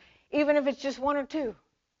sin, even if it's just one or two.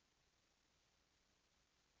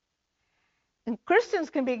 And Christians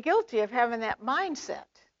can be guilty of having that mindset.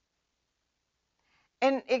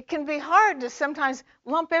 And it can be hard to sometimes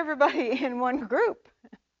lump everybody in one group.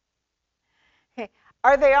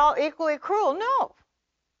 Are they all equally cruel? No.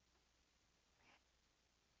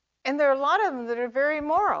 And there are a lot of them that are very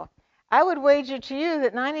moral. I would wager to you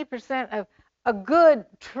that 90% of a good,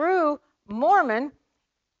 true Mormon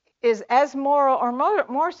is as moral or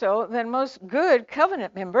more so than most good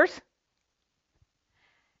covenant members.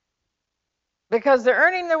 Because they're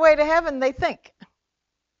earning their way to heaven, they think.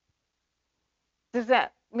 Does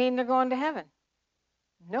that mean they're going to heaven?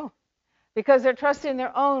 No. Because they're trusting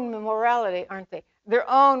their own morality, aren't they? Their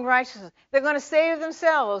own righteousness. They're going to save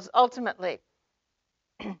themselves, ultimately.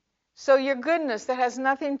 So your goodness, that has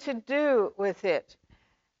nothing to do with it.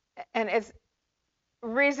 And it's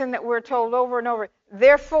reason that we're told over and over,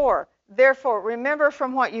 therefore, remember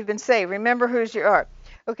from what you've been saved. Remember whose you are.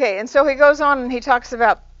 Okay, and so he goes on and he talks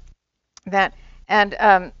about that.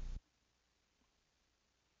 And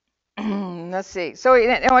let's see. So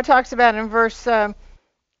it talks about in verse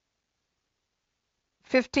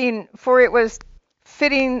 15, for it was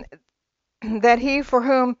fitting that he for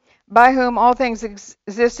whom, by whom all things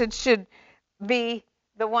existed should be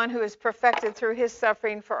the one who is perfected through his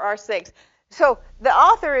suffering for our sakes. So the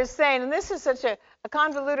author is saying, and this is such a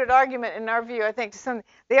convoluted argument in our view, I think,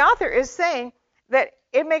 the author is saying that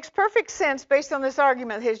it makes perfect sense based on this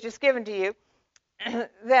argument he's just given to you,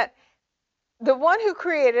 that the one who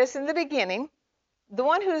created us in the beginning, the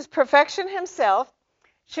one who is perfection himself,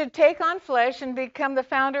 should take on flesh and become the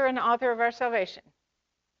founder and author of our salvation.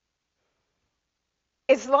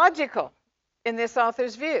 It's logical in this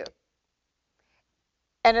author's view.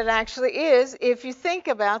 And it actually is if you think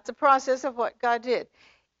about the process of what God did.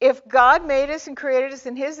 If God made us and created us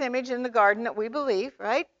in his image in the garden that we believe,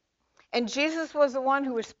 right? And Jesus was the one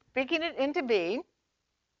who was speaking it into being,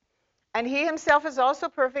 and he himself is also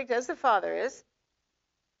perfect as the Father is.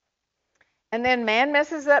 And then man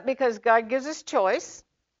messes up because God gives us choice.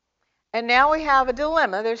 And now we have a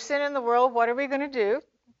dilemma. There's sin in the world. What are we going to do?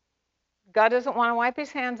 God doesn't want to wipe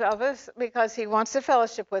his hands of us because he wants to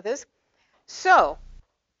fellowship with us. So,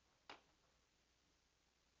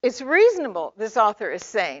 it's reasonable, this author is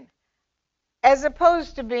saying, as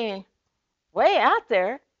opposed to being way out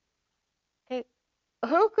there. Okay,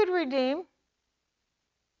 who could redeem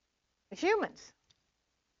humans?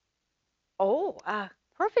 Oh, a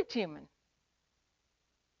perfect human.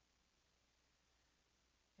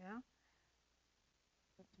 Yeah.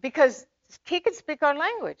 Because he could speak our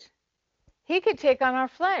language. He could take on our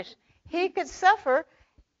flesh. He could suffer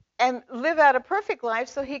and live out a perfect life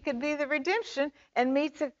so he could be the redemption and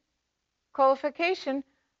meet the qualification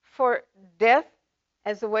for death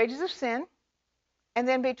as the wages of sin, and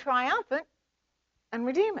then be triumphant and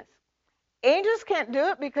redeem us. Angels can't do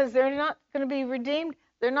it because they're not going to be redeemed.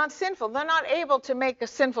 They're not sinful. They're not able to make a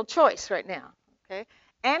sinful choice right now. Okay?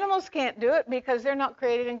 Animals can't do it because they're not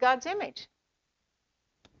created in God's image.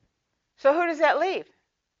 So who does that leave?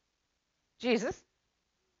 Jesus.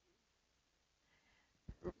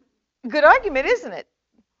 Good argument, isn't it?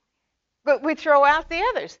 But we throw out the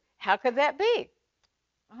others. How could that be?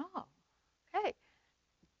 Oh, okay.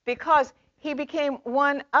 Because he became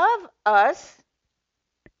one of us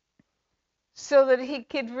so that he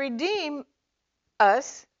could redeem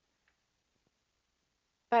us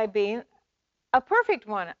by being a perfect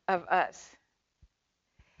one of us.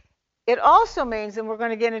 It also means, and we're going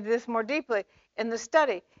to get into this more deeply in the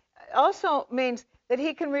study, it also means that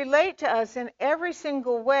he can relate to us in every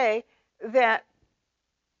single way that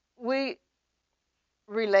we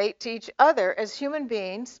relate to each other as human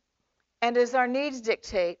beings and as our needs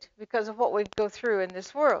dictate because of what we go through in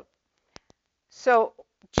this world. So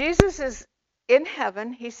Jesus is in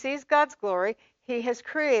heaven. He sees God's glory. He has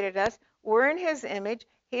created us. We're in his image.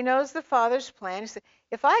 He knows the Father's plan. He said,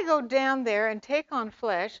 if I go down there and take on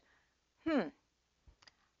flesh,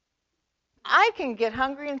 I can get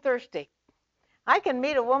hungry and thirsty. I can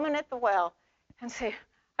meet a woman at the well and say,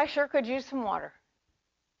 I sure could use some water.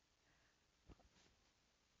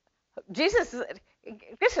 Jesus,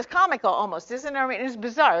 this is comical almost, isn't it? I mean, it's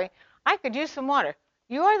bizarre. I could use some water.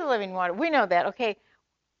 You are the living water. We know that, okay?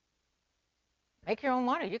 Make your own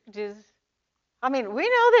water. You could do this. I mean, we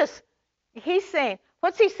know this. He's saying,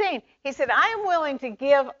 what's he saying? He said, I am willing to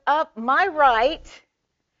give up my right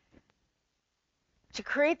to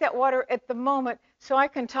create that water at the moment so I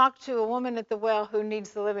can talk to a woman at the well who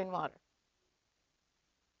needs the living water.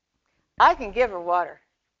 I can give her water,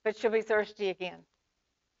 but she'll be thirsty again.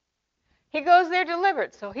 He goes there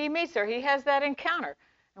deliberate, so he meets her. He has that encounter,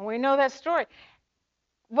 and we know that story.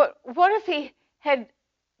 But what if he had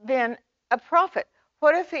been a prophet?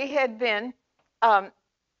 What if he had been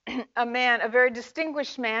a man, a very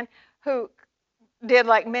distinguished man, who did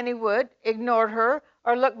like many would, ignored her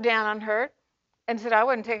or looked down on her and said, I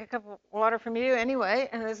wouldn't take a cup of water from you anyway.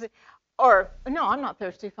 And they said, or, no, I'm not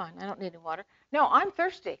thirsty, fine, I don't need any water. No, I'm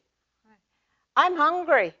thirsty. I'm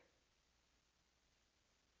hungry.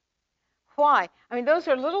 Why? I mean, those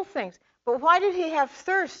are little things. But why did he have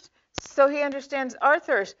thirst? So he understands our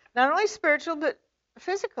thirst, not only spiritual, but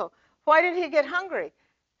physical. Why did he get hungry?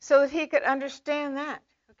 So that he could understand that.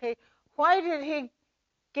 Okay. Why did he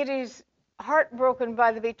get his heart broken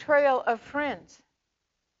by the betrayal of friends?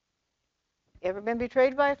 You ever been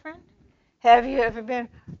betrayed by a friend? Have you ever been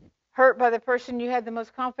hurt by the person you had the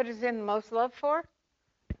most confidence in, the most love for?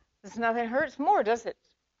 There's nothing hurts more, does it?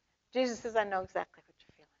 Jesus says, I know exactly what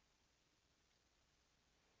you're feeling.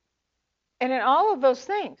 And in all of those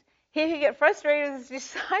things, he could get frustrated with his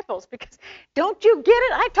disciples because, don't you get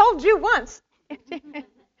it? I told you once.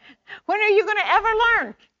 When are you going to ever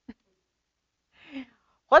learn?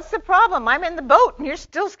 What's the problem? I'm in the boat and you're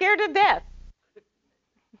still scared to death.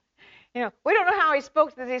 We don't know how he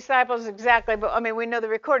spoke to the disciples exactly, but we know the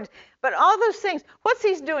recordings. But all those things, what's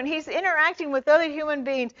he doing? He's interacting with other human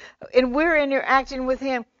beings, and we're interacting with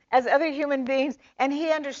him as other human beings, and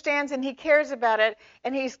he understands and he cares about it,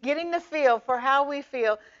 and he's getting the feel for how we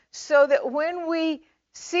feel, so that when we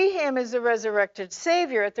see him as the resurrected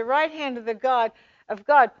Savior at the right hand of God,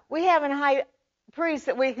 we have a high priest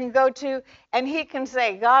that we can go to, and he can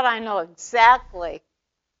say, God, I know exactly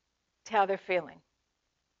how they're feeling.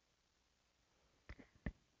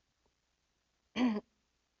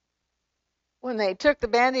 When they took the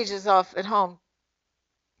bandages off at home,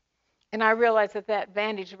 and I realized that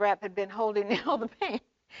bandage wrap had been holding all the pain,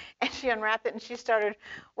 and she unwrapped it and she started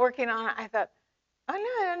working on it, I thought,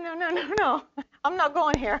 oh, no, I'm not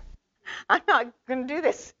going here. I'm not going to do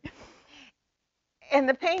this. And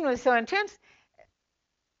the pain was so intense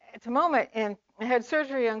at the moment, and I had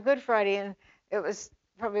surgery on Good Friday, and it was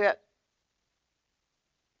probably it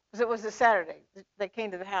was a Saturday. They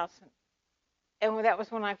came to the house, and that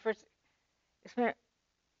was when I first experienced.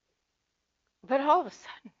 But all of a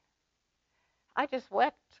sudden, I just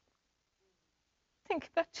wept. Think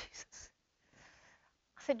about Jesus.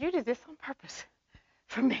 I said, you did this on purpose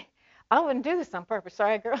for me. I wouldn't do this on purpose.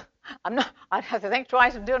 Sorry, girl. I'm not. I'd have to think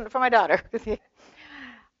twice. I'm doing it for my daughter.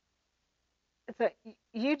 So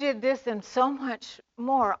you did this and so much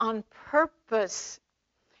more on purpose.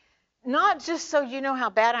 Not just so you know how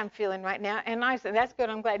bad I'm feeling right now. And I said, that's good.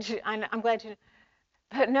 I'm glad you.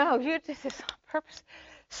 But no, you did this on purpose,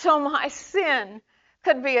 so my sin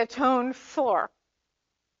could be atoned for.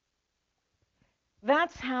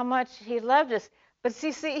 That's how much he loved us. But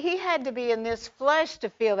see, he had to be in this flesh to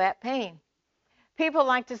feel that pain. People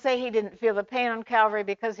like to say he didn't feel the pain on Calvary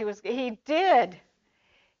because he did.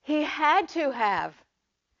 He had to have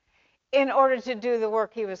in order to do the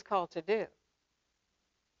work he was called to do.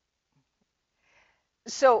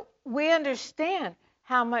 So we understand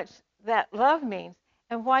how much that love means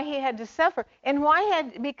and why he had to suffer and why he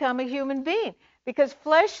had to become a human being. Because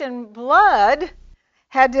flesh and blood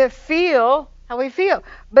had to feel how we feel.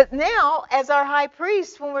 But now, as our high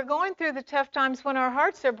priest, when we're going through the tough times, when our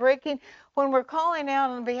hearts are breaking, when we're calling out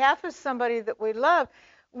on behalf of somebody that we love,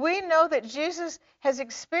 we know that Jesus has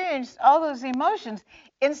experienced all those emotions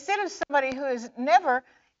instead of somebody who has never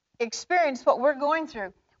experienced what we're going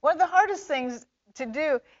through. One of the hardest things to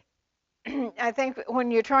do, I think,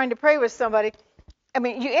 when you're trying to pray with somebody,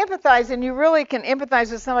 you empathize and you really can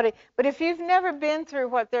empathize with somebody, but if you've never been through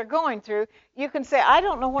what they're going through, you can say, I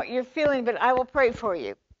don't know what you're feeling, but I will pray for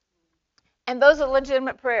you. And those are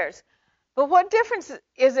legitimate prayers. But what difference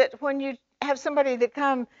is it when you have somebody that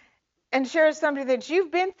come and share something that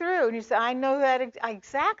you've been through, and you say, I know that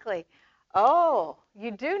exactly. Oh,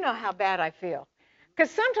 you do know how bad I feel.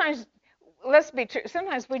 Because sometimes, let's be true,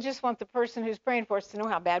 sometimes we just want the person who's praying for us to know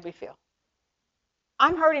how bad we feel.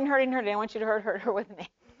 I'm hurting. I want you to hurt with me.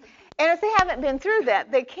 And if they haven't been through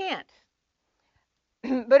that, they can't.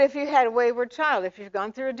 But if you had a wayward child, if you've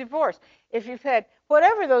gone through a divorce, if you've had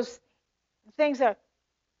whatever those things are,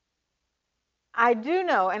 I do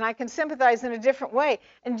know, and I can sympathize in a different way.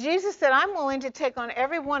 And Jesus said, I'm willing to take on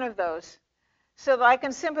every one of those so that I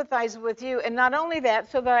can sympathize with you. And not only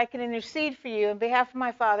that, so that I can intercede for you on behalf of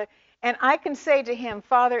my Father. And I can say to him,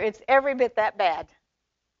 Father, it's every bit that bad.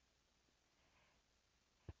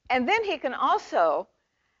 And then he can also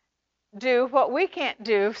do what we can't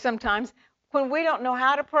do sometimes when we don't know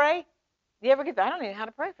how to pray. You ever get that? I don't even know how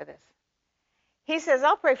to pray for this. He says,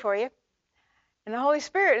 I'll pray for you. And the Holy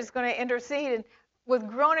Spirit is going to intercede with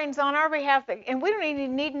groanings on our behalf. And we don't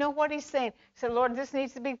even need to know what he's saying. He said, Lord, this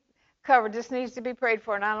needs to be covered. This needs to be prayed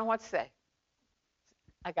for. And I don't know what to say.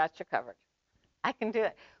 I got you covered. I can do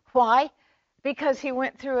it. Why? Because he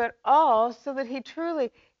went through it all so that he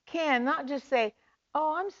truly can not just say,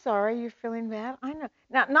 oh, I'm sorry you're feeling bad. I know.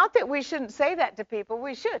 Now, not that we shouldn't say that to people.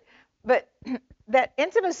 We should. But that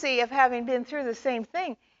intimacy of having been through the same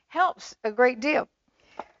thing helps a great deal.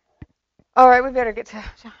 All right, we better get to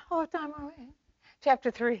time are we?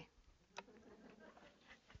 Chapter 3.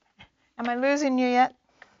 Am I losing you yet?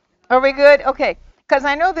 Are we good? Okay. Because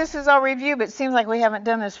I know this is our review, but it seems like we haven't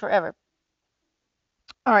done this forever.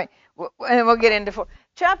 All right. And we'll get into 4.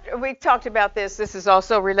 We talked about this. This is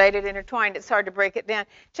also related, intertwined. It's hard to break it down.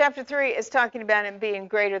 Chapter 3 is talking about him being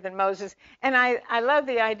greater than Moses. And I love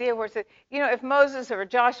the idea where it says, if Moses or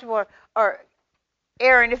Joshua or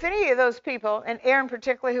Aaron, if any of those people, and Aaron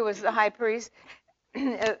particularly, who was the high priest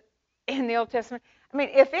in the Old Testament,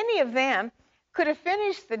 if any of them could have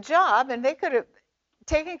finished the job and they could have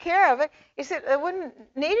taken care of it, he said it wouldn't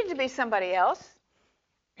needed to be somebody else.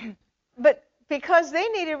 But because they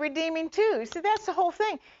needed redeeming too. See, that's the whole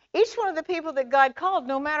thing. Each one of the people that God called,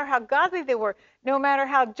 no matter how godly they were, no matter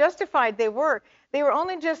how justified they were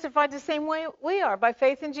only justified the same way we are, by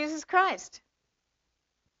faith in Jesus Christ.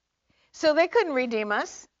 So they couldn't redeem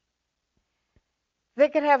us. They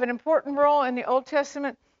could have an important role in the Old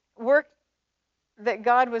Testament work that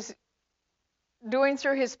God was doing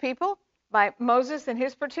through his people, by Moses in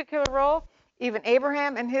his particular role, even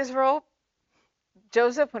Abraham in his role,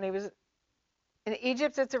 Joseph when he was in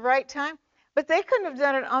Egypt at the right time. But they couldn't have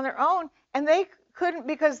done it on their own, and they couldn't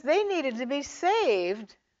because they needed to be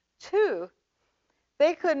saved too.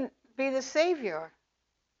 They couldn't be the Savior.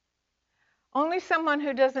 Only someone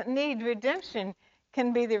who doesn't need redemption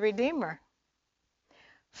can be the Redeemer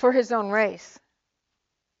for his own race.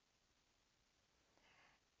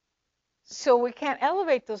 So we can't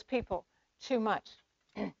elevate those people too much.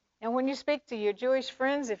 And when you speak to your Jewish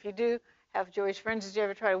friends, if you do have Jewish friends that you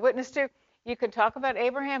ever try to witness to, you could talk about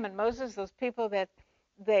Abraham and Moses, those people that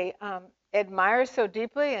they admire so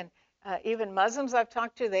deeply. And even Muslims I've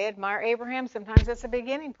talked to, they admire Abraham. Sometimes that's a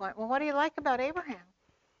beginning point. Well, what do you like about Abraham?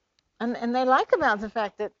 And they like about the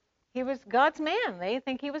fact that he was God's man. They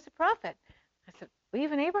think he was a prophet. I said, well,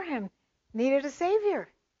 even Abraham needed a Savior.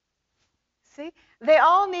 See? They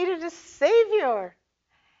all needed a Savior.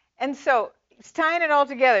 And so it's tying it all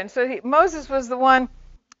together. And so Moses was the one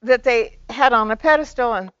that they had on a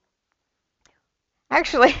pedestal. And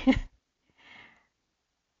actually,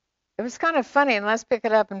 it was kind of funny. And let's pick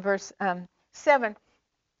it up in verse 7.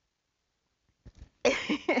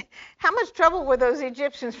 How much trouble were those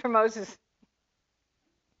Egyptians for Moses?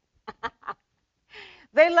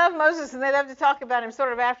 They love Moses, and they love to talk about him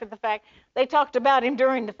sort of after the fact. They talked about him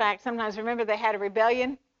during the fact. Sometimes, remember, they had a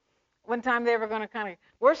rebellion. One time they were going to kind of,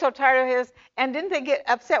 we're so tired of his. And didn't they get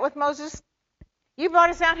upset with Moses? You brought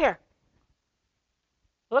us out here.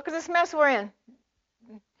 Look at this mess we're in.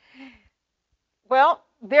 Well,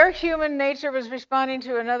 their human nature was responding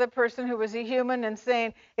to another person who was a human and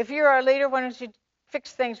saying, if you're our leader, why don't you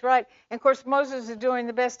fix things right? And of course, Moses is doing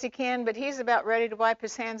the best he can, but he's about ready to wipe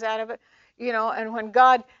his hands out of it. You know, and when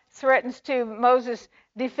God threatens to, Moses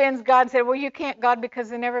defends God and said, well, you can't, God, because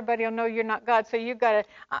then everybody will know you're not God. So you got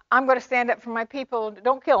to, I'm going to stand up for my people.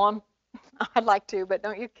 Don't kill them. I'd like to, but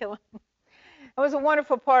don't you kill them. It was a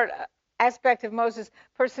wonderful aspect of Moses'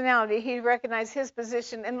 personality. He recognized his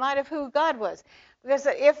position in light of who God was. Because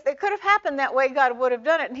if it could have happened that way, God would have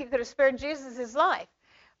done it, and he could have spared Jesus his life.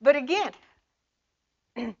 But again,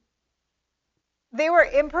 they were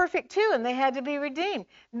imperfect too, and they had to be redeemed.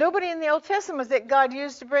 Nobody in the Old Testament that God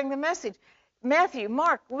used to bring the message. Matthew,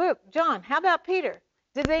 Mark, Luke, John. How about Peter?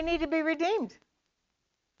 Did they need to be redeemed?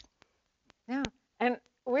 Yeah. And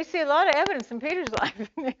we see a lot of evidence in Peter's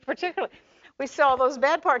life, particularly. We saw those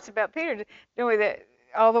bad parts about Peter,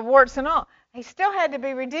 all the warts and all. He still had to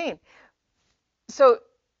be redeemed. So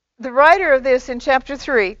the writer of this in chapter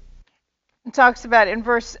 3 talks about in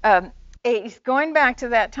verse 8, he's going back to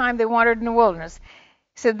that time they wandered in the wilderness.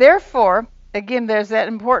 He said, therefore, again, there's that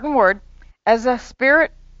important word, as the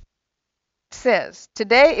Spirit says,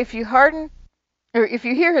 today if you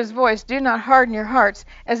hear his voice, do not harden your hearts,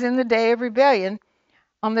 as in the day of rebellion,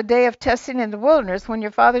 on the day of testing in the wilderness, when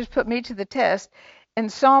your fathers put me to the test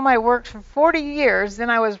and saw my works for 40 years,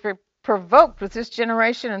 then I was provoked with this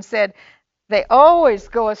generation and said, they always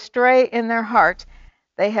go astray in their heart.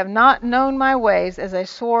 They have not known my ways, as I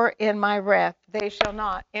swore in my wrath. They shall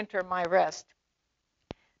not enter my rest.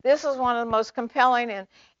 This is one of the most compelling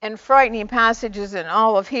and frightening passages in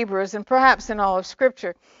all of Hebrews, and perhaps in all of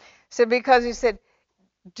Scripture. So because he said,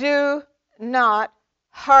 do not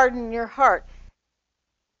harden your heart.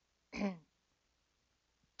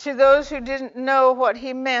 To those who didn't know what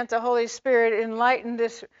he meant, the Holy Spirit enlightened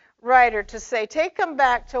this writer to say, take them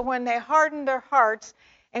back to when they hardened their hearts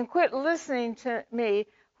and quit listening to me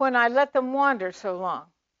when I let them wander so long.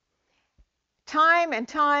 Time and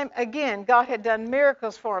time again, God had done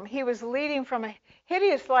miracles for him. He was leading from a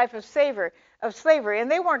hideous life of slavery, and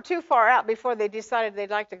they weren't too far out before they decided they'd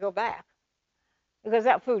like to go back, because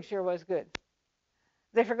that food sure was good.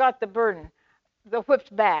 They forgot the burden, the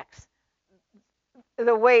whipped backs,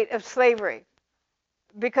 the weight of slavery,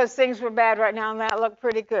 because things were bad right now, and that looked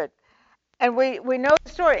pretty good. And we know the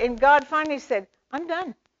story, and God finally said, I'm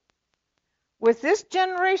done. With this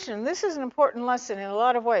generation, this is an important lesson in a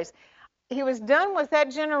lot of ways. He was done with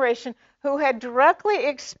that generation who had directly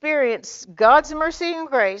experienced God's mercy and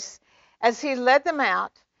grace as he led them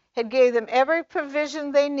out, had gave them every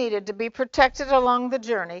provision they needed to be protected along the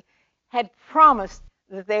journey, had promised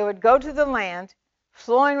that they would go to the land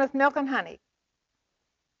flowing with milk and honey.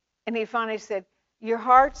 And he finally said, your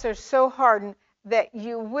hearts are so hardened, that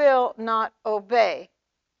you will not obey.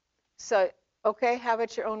 So, okay, have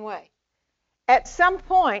it your own way. At some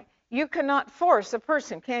point, you cannot force a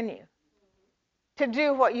person, can you, to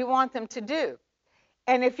do what you want them to do.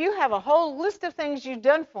 And if you have a whole list of things you've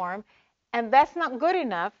done for them, and that's not good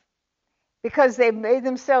enough because they've made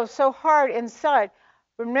themselves so hard inside.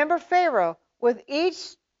 Remember Pharaoh, with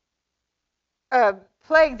each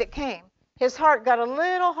plague that came, his heart got a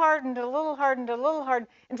little hardened, a little hardened, a little hardened,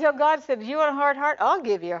 until God said, you want a hard heart? I'll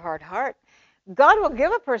give you a hard heart. God will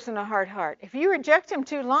give a person a hard heart. If you reject him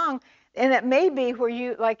too long, and it may be where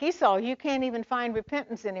you, like Esau, you can't even find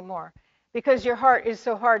repentance anymore because your heart is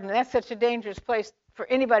so hardened. That's such a dangerous place for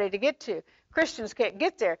anybody to get to. Christians can't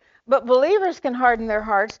get there. But believers can harden their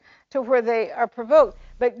hearts to where they are provoked.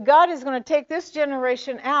 But God is going to take this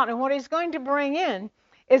generation out, and what he's going to bring in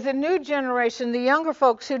is a new generation, the younger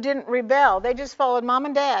folks who didn't rebel. They just followed mom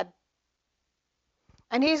and dad.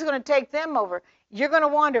 And he's going to take them over. You're going to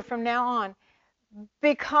wander from now on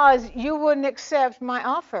because you wouldn't accept my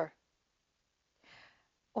offer.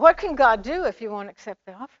 What can God do if you won't accept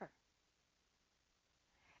the offer?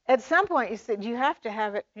 At some point, he said, you have to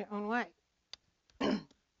have it your own way.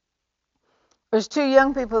 There's two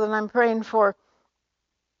young people that I'm praying for.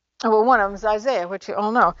 Well, one of them is Isaiah, which you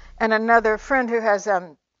all know, and another friend who has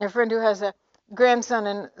a grandson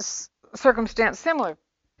in circumstance similar.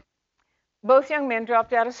 Both young men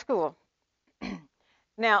dropped out of school.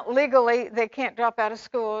 Now, legally, they can't drop out of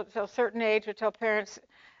school until a certain age, until parents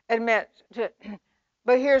admit to it.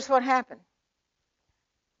 But here's what happened.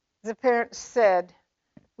 The parents said,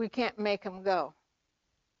 we can't make them go.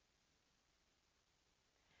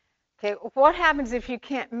 Okay, what happens if you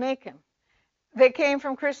can't make them? They came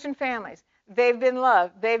from Christian families. They've been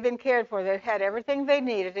loved. They've been cared for. They've had everything they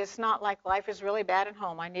needed. It's not like life is really bad at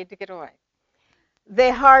home. I need to get away. They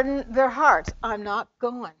harden their hearts. I'm not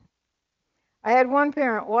going. I had one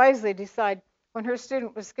parent wisely decide when her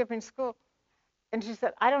student was skipping school, and she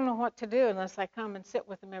said, I don't know what to do unless I come and sit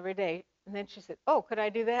with them every day. And then she said, oh, could I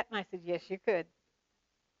do that? And I said, yes, you could.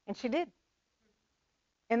 And she did.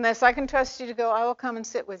 Unless I can trust you to go, I will come and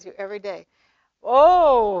sit with you every day.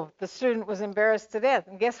 Oh, the student was embarrassed to death.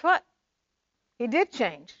 And guess what? He did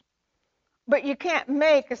change. But you can't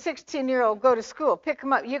make a 16-year-old go to school, pick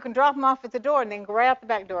him up. You can drop him off at the door and then go right out the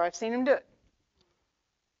back door. I've seen him do it.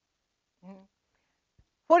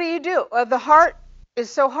 What do? The heart is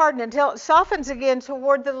so hardened until it softens again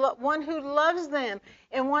toward the one who loves them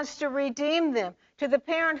and wants to redeem them, to the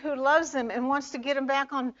parent who loves them and wants to get them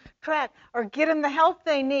back on track or get them the help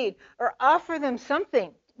they need or offer them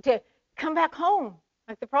something to come back home,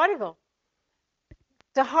 like the prodigal.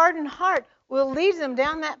 The hardened heart will lead them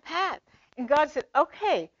down that path. And God said,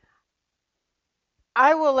 okay,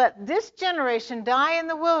 I will let this generation die in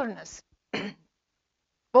the wilderness.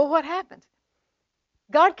 Well, what happens?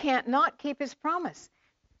 God can't not keep his promise.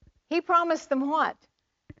 He promised them what?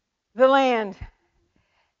 The land.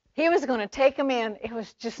 He was going to take them in. It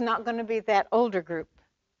was just not going to be that older group.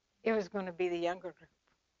 It was going to be the younger group.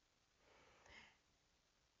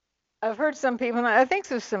 I've heard some people, and I think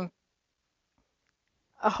there's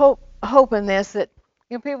a hope in this, that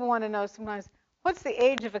people want to know sometimes, what's the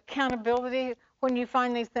age of accountability when you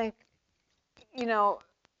finally think,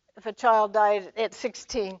 if a child died at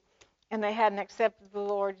 16 and they hadn't accepted the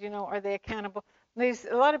Lord, are they accountable? A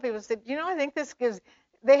lot of people said, I think this gives,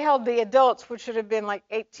 they held the adults, which should have been like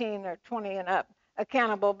 18 or 20 and up,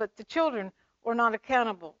 accountable, but the children were not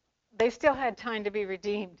accountable. They still had time to be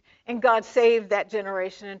redeemed, and God saved that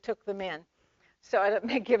generation and took them in. So it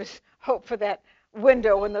may give us hope for that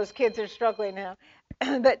window when those kids are struggling now.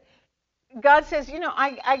 But God says,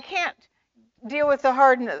 I can't deal with the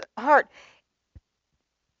hardened heart.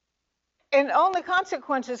 And only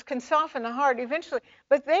consequences can soften the heart eventually.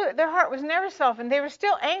 But their heart was never softened. They were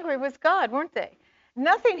still angry with God, weren't they?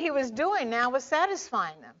 Nothing he was doing now was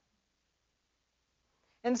satisfying them.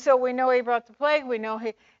 And so we know he brought the plague. We know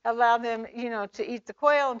he allowed them, to eat the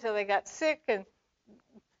quail until they got sick. And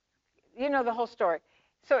the whole story.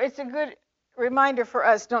 So it's a good reminder for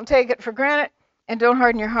us. Don't take it for granted and don't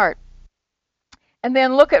harden your heart. And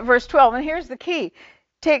then look at verse 12. And here's the key.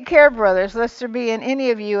 Take care, brothers, lest there be in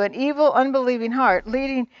any of you an evil, unbelieving heart,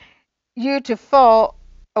 leading you to fall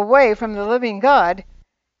away from the living God.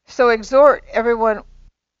 So exhort everyone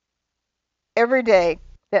every day,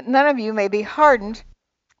 that none of you may be hardened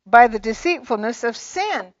by the deceitfulness of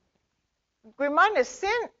sin. Remind us,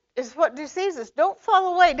 sin is what deceives us. Don't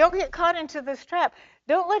fall away. Don't get caught into this trap.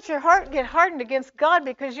 Don't let your heart get hardened against God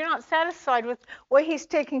because you're not satisfied with the way he's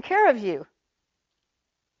taking care of you.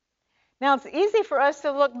 Now, it's easy for us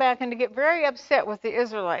to look back and to get very upset with the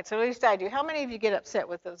Israelites, or at least I do. How many of you get upset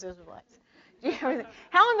with those Israelites?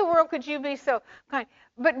 How in the world could you be so kind?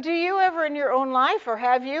 But do you ever in your own life, or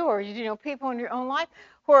have you, or people in your own life,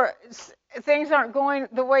 where things aren't going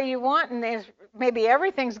the way you want, and there's maybe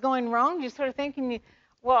everything's going wrong? You're sort of thinking,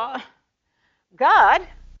 well, God,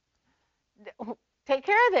 take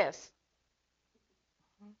care of this.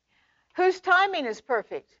 Whose timing is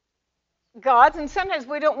perfect? God's. And sometimes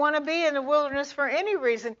we don't want to be in the wilderness for any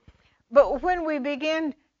reason. But when we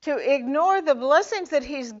begin to ignore the blessings that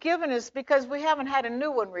He's given us because we haven't had a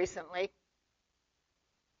new one recently,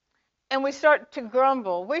 and we start to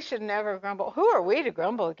grumble, we should never grumble. Who are we to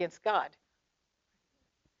grumble against God?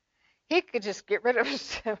 He could just get rid of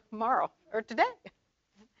us tomorrow or today.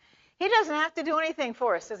 He doesn't have to do anything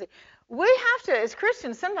for us, does He? We have to, as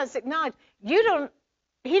Christians, sometimes acknowledge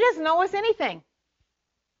He doesn't owe us anything.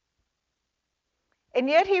 And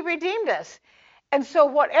yet He redeemed us. And so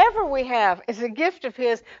whatever we have is a gift of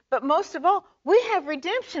His, but most of all, we have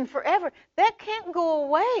redemption forever. That can't go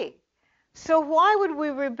away. So why would we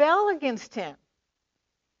rebel against Him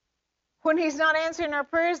when He's not answering our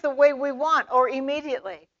prayers the way we want or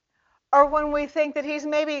immediately? Or when we think that He's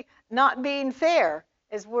maybe not being fair,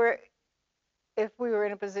 if we were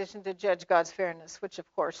in a position to judge God's fairness, which of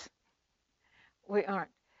course we aren't.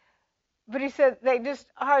 But He said they just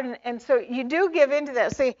harden. And so you do give into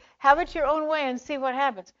that. Say, have it your own way and see what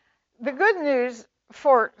happens. The good news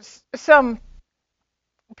for some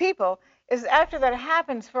people is after that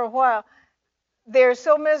happens for a while, they're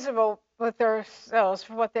so miserable with themselves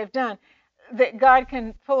for what they've done that God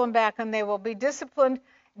can pull them back and they will be disciplined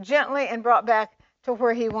gently and brought back to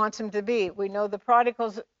where He wants them to be. We know the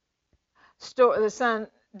prodigal's story, the son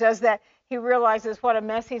does that. He realizes what a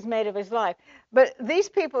mess he's made of his life. But these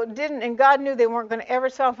people didn't, and God knew they weren't going to ever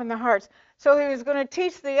soften their hearts. So He was going to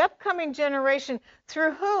teach the upcoming generation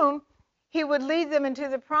through whom He would lead them into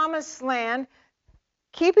the promised land,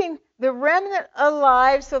 keeping the remnant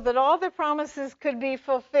alive so that all the promises could be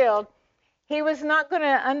fulfilled. He was not going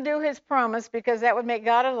to undo His promise because that would make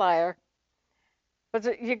God a liar.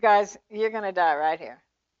 But you guys, you're going to die right here.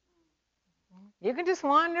 You can just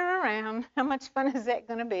wander around. How much fun is that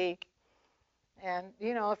going to be? And,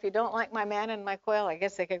 if you don't like my manna and my quail, I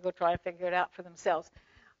guess they could go try to figure it out for themselves.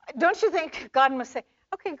 Don't you think God must say,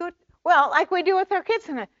 okay, good. Well, like we do with our kids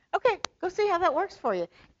tonight. Okay, go see how that works for you.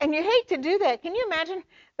 And you hate to do that. Can you imagine?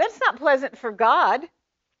 That's not pleasant for God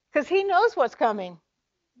because He knows what's coming.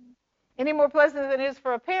 Any more pleasant than it is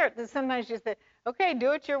for a parent that sometimes you say, okay,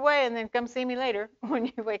 do it your way and then come see me later when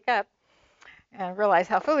you wake up and realize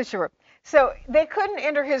how foolish you were. So they couldn't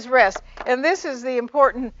enter His rest. And this is the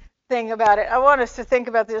important thing about it. I want us to think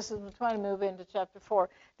about this as we're trying to move into chapter 4.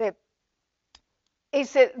 He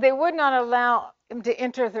said they would not allow Him to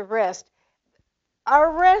enter the rest.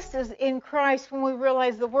 Our rest is in Christ when we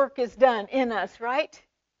realize the work is done in us, right?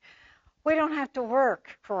 We don't have to work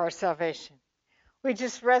for our salvation. We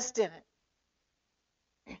just rest in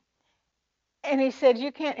it. And He said,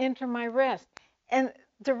 you can't enter my rest. And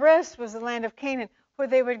the rest was the land of Canaan, where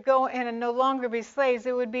they would go in and no longer be slaves.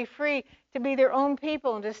 They would be free to be their own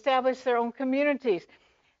people and to establish their own communities.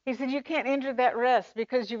 He said, you can't enter that rest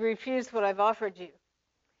because you refused what I've offered you.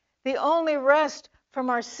 The only rest from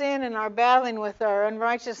our sin and our battling with our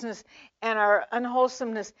unrighteousness and our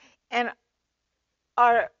unwholesomeness and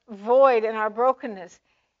our void and our brokenness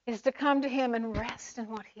is to come to Him and rest in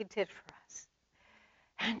what He did for us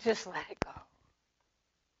and just let it go.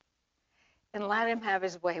 And let Him have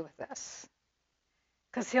His way with us.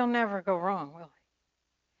 Because He'll never go wrong, will He?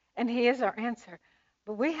 And He is our answer.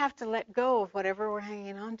 But we have to let go of whatever we're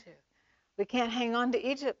hanging on to. We can't hang on to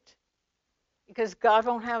Egypt because God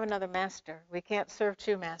won't have another master. We can't serve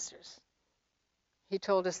two masters. He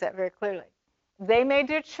told us that very clearly. They made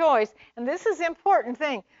their choice, and this is the important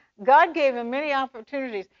thing. God gave them many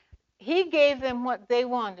opportunities. He gave them what they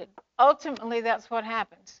wanted. Ultimately, that's what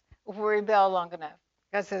happens if we rebel long enough.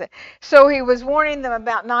 So He was warning them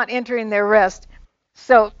about not entering their rest.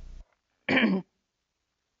 So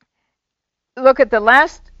look at the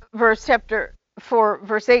last verse, chapter 4,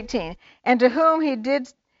 verse 18. And to whom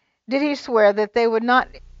did He swear that they would not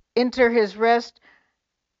enter His rest,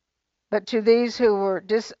 but to these who were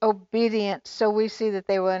disobedient. So we see that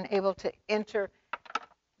they were unable to enter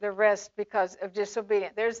the rest because of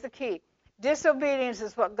disobedience. There's the key. Disobedience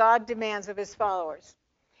is what God demands of His followers.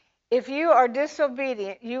 If you are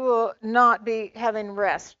disobedient, you will not be having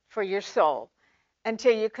rest for your soul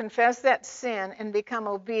until you confess that sin and become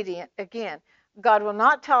obedient again. God will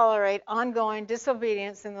not tolerate ongoing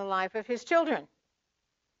disobedience in the life of His children.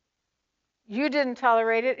 You didn't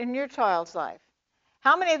tolerate it in your child's life.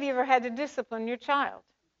 How many of you ever had to discipline your child?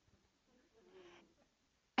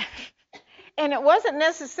 And it wasn't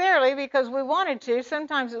necessarily because we wanted to.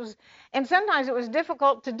 Sometimes it was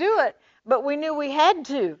difficult to do it, but we knew we had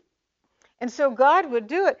to. And so God would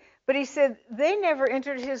do it. But he said they never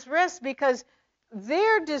entered his rest because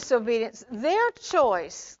their disobedience, their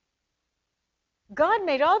choice, God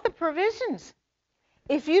made all the provisions.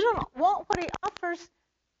 If you don't want what he offers,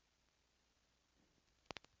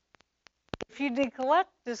 if you neglect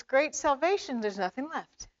this great salvation, there's nothing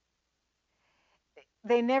left.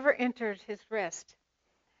 They never entered his rest.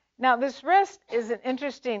 Now, this rest is an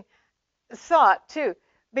interesting thought, too,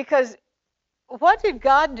 because what did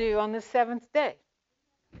God do on the seventh day?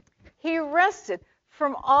 He rested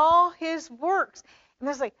from all his works. And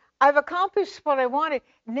it's like, I've accomplished what I wanted.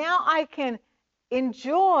 Now I can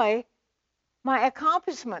enjoy my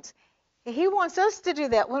accomplishments. He wants us to do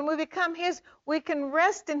that. When we become his, we can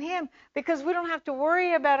rest in him because we don't have to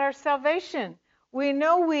worry about our salvation. We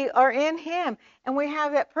know we are in him, and we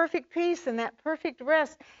have that perfect peace and that perfect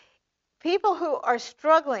rest. People who are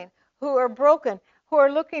struggling, who are broken, who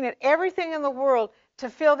are looking at everything in the world to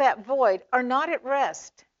fill that void are not at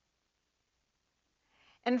rest.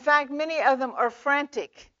 In fact, many of them are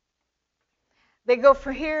frantic. They go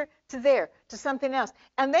from here to there, to something else.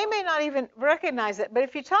 And they may not even recognize it, but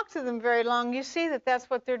if you talk to them very long, you see that that's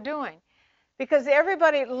what they're doing. Because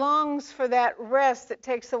everybody longs for that rest that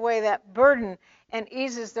takes away that burden and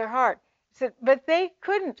eases their heart. But they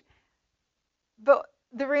couldn't. But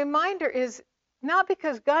the reminder is not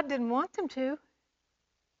because God didn't want them to,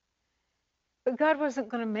 but God wasn't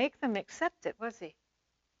going to make them accept it, was he?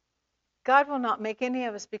 God will not make any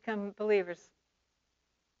of us become believers.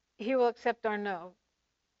 He will accept our no.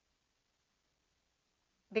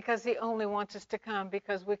 Because he only wants us to come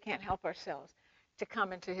because we can't help ourselves to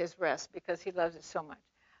come into his rest because he loves us so much.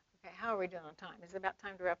 Okay, how are we doing on time? Is it about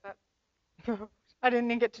time to wrap up? I didn't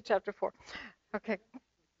even get to chapter 4. Okay.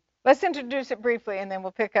 Let's introduce it briefly and then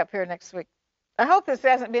we'll pick up here next week. I hope this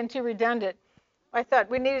hasn't been too redundant. I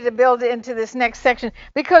thought we needed to build into this next section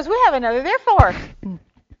because we have another therefore.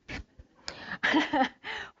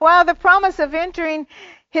 While the promise of entering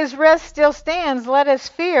his rest still stands, let us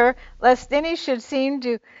fear lest any should seem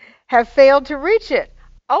to have failed to reach it.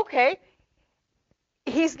 Okay,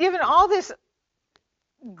 he's given all this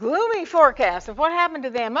gloomy forecast of what happened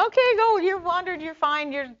to them. Okay, go, you wandered, you're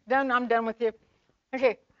fine, you're done, I'm done with you.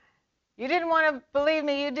 Okay, you didn't want to believe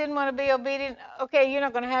me, you didn't want to be obedient. Okay, you're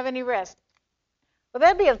not going to have any rest. Well,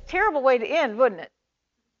 that'd be a terrible way to end, wouldn't it?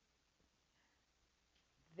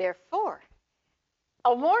 Therefore,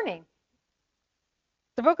 a warning.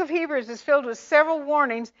 The book of Hebrews is filled with several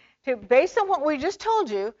warnings based on what we just told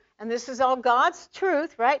you, and this is all God's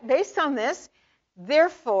truth, right? Based on this,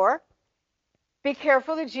 therefore, be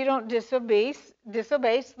careful that you don't disobey so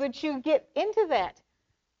that you get into that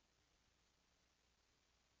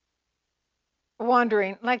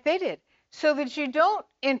wandering like they did, so that you don't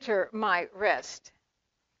enter my rest.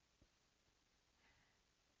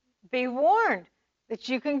 Be warned that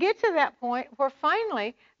you can get to that point where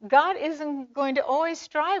finally God isn't going to always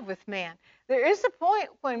strive with man. There is a point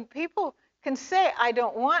when people can say, I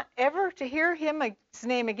don't want ever to hear his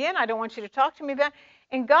name again. I don't want you to talk to me about it.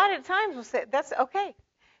 And God at times will say, that's okay.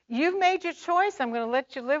 You've made your choice. I'm going to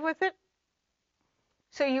let you live with it.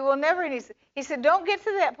 So you will never. He said, don't get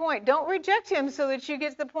to that point. Don't reject him so that you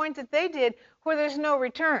get to the point that they did where there's no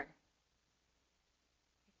return.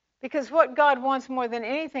 Because what God wants more than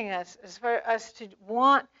anything else is for us to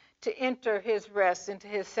want to enter his rest, into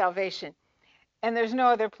his salvation. And there's no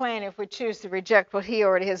other plan if we choose to reject what he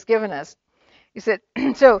already has given us. He said,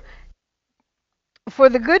 so, for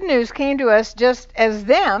the good news came to us just as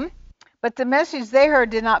them, but the message they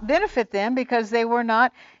heard did not benefit them because they were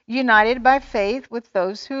not united by faith with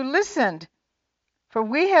those who listened. For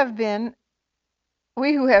we who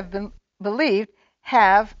have been believed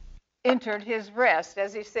have entered his rest.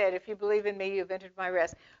 As he said, if you believe in me, you've entered my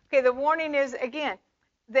rest. Okay, the warning is, again,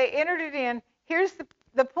 they entered it in. Here's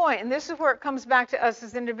the point, and this is where it comes back to us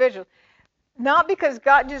as individuals. Not because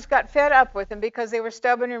God just got fed up with them because they were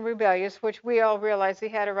stubborn and rebellious, which we all realize he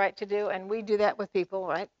had a right to do, and we do that with people,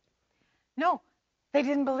 right? No, they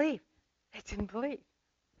didn't believe. They didn't believe.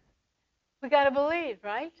 We got to believe,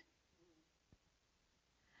 right?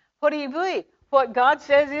 What do you believe? What God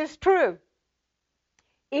says is true.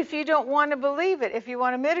 If you don't want to believe it, if you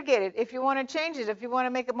want to mitigate it, if you want to change it, if you want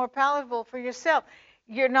to make it more palatable for yourself,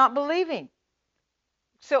 you're not believing.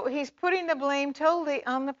 So he's putting the blame totally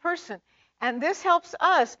on the person. And this helps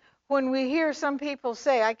us when we hear some people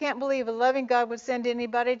say, I can't believe a loving God would send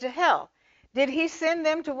anybody to hell. Did he send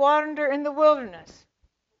them to wander in the wilderness?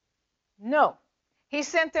 No. He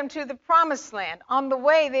sent them to the promised land. On the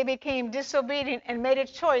way, they became disobedient and made a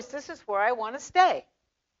choice. This is where I want to stay.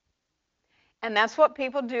 And that's what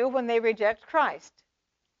people do when they reject Christ.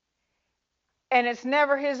 And it's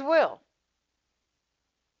never his will.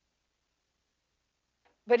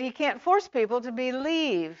 But he can't force people to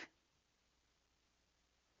believe.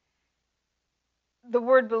 The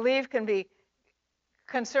word believe can be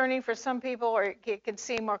concerning for some people, or it can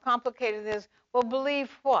seem more complicated than this. Well, believe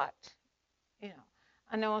what? You know,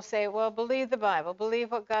 and then we'll say, well, believe the Bible.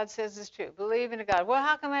 Believe what God says is true. Believe in God. Well,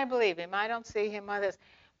 how can I believe him? I don't see him on this.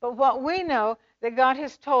 But what we know that God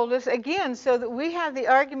has told us, again, so that we have the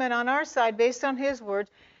argument on our side based on his words,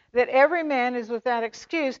 that every man is without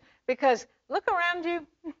excuse, because look around you.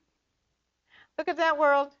 Look at that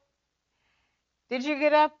world. Did you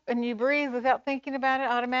get up and you breathe without thinking about it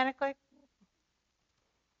automatically?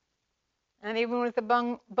 And even with the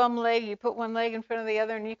bum leg, you put one leg in front of the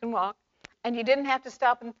other and you can walk. And you didn't have to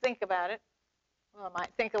stop and think about it. Well, I might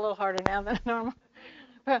think a little harder now than normal.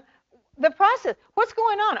 But the process, what's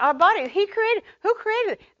going on? Our body, who created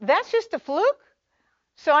it? That's just a fluke?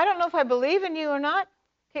 So I don't know if I believe in you or not.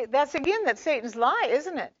 Okay, that's Satan's lie,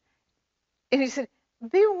 isn't it? And he said,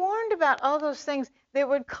 be warned about all those things that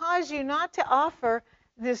would cause you not to offer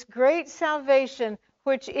this great salvation,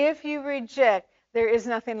 which if you reject, there is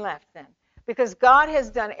nothing left then. Because God has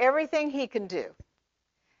done everything he can do.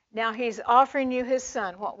 Now he's offering you his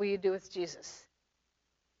son. What will you do with Jesus?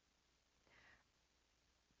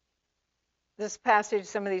 This passage,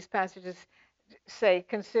 some of these passages say,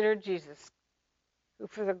 consider Jesus, who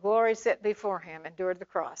for the glory set before him endured the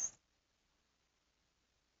cross.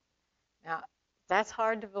 Now, that's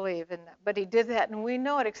hard to believe, but he did that, and we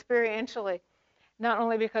know it experientially, not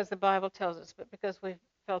only because the Bible tells us, but because we've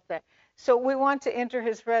felt that. So we want to enter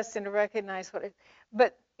his rest and to recognize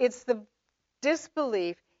but it's the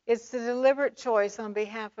disbelief, it's the deliberate choice on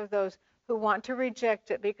behalf of those who want to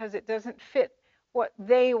reject it because it doesn't fit what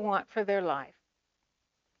they want for their life.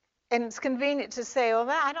 And it's convenient to say, well,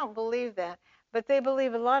 I don't believe that, but they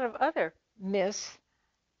believe a lot of other myths,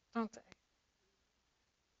 don't they?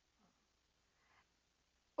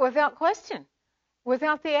 Without question,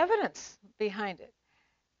 without the evidence behind it.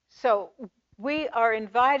 So we are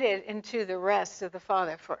invited into the rest of the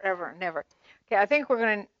Father forever and ever. Okay, I think we're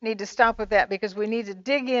going to need to stop with that because we need to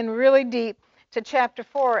dig in really deep to chapter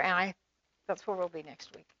 4, and that's where we'll be next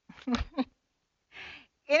week.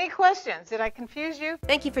 Any questions? Did I confuse you?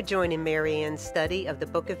 Thank you for joining Mary Ann's study of the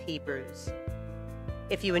book of Hebrews.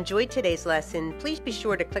 If you enjoyed today's lesson, please be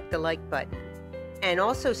sure to click the like button. And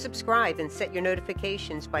also subscribe and set your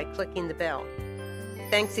notifications by clicking the bell.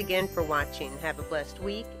 Thanks again for watching. Have a blessed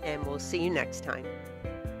week, and we'll see you next time.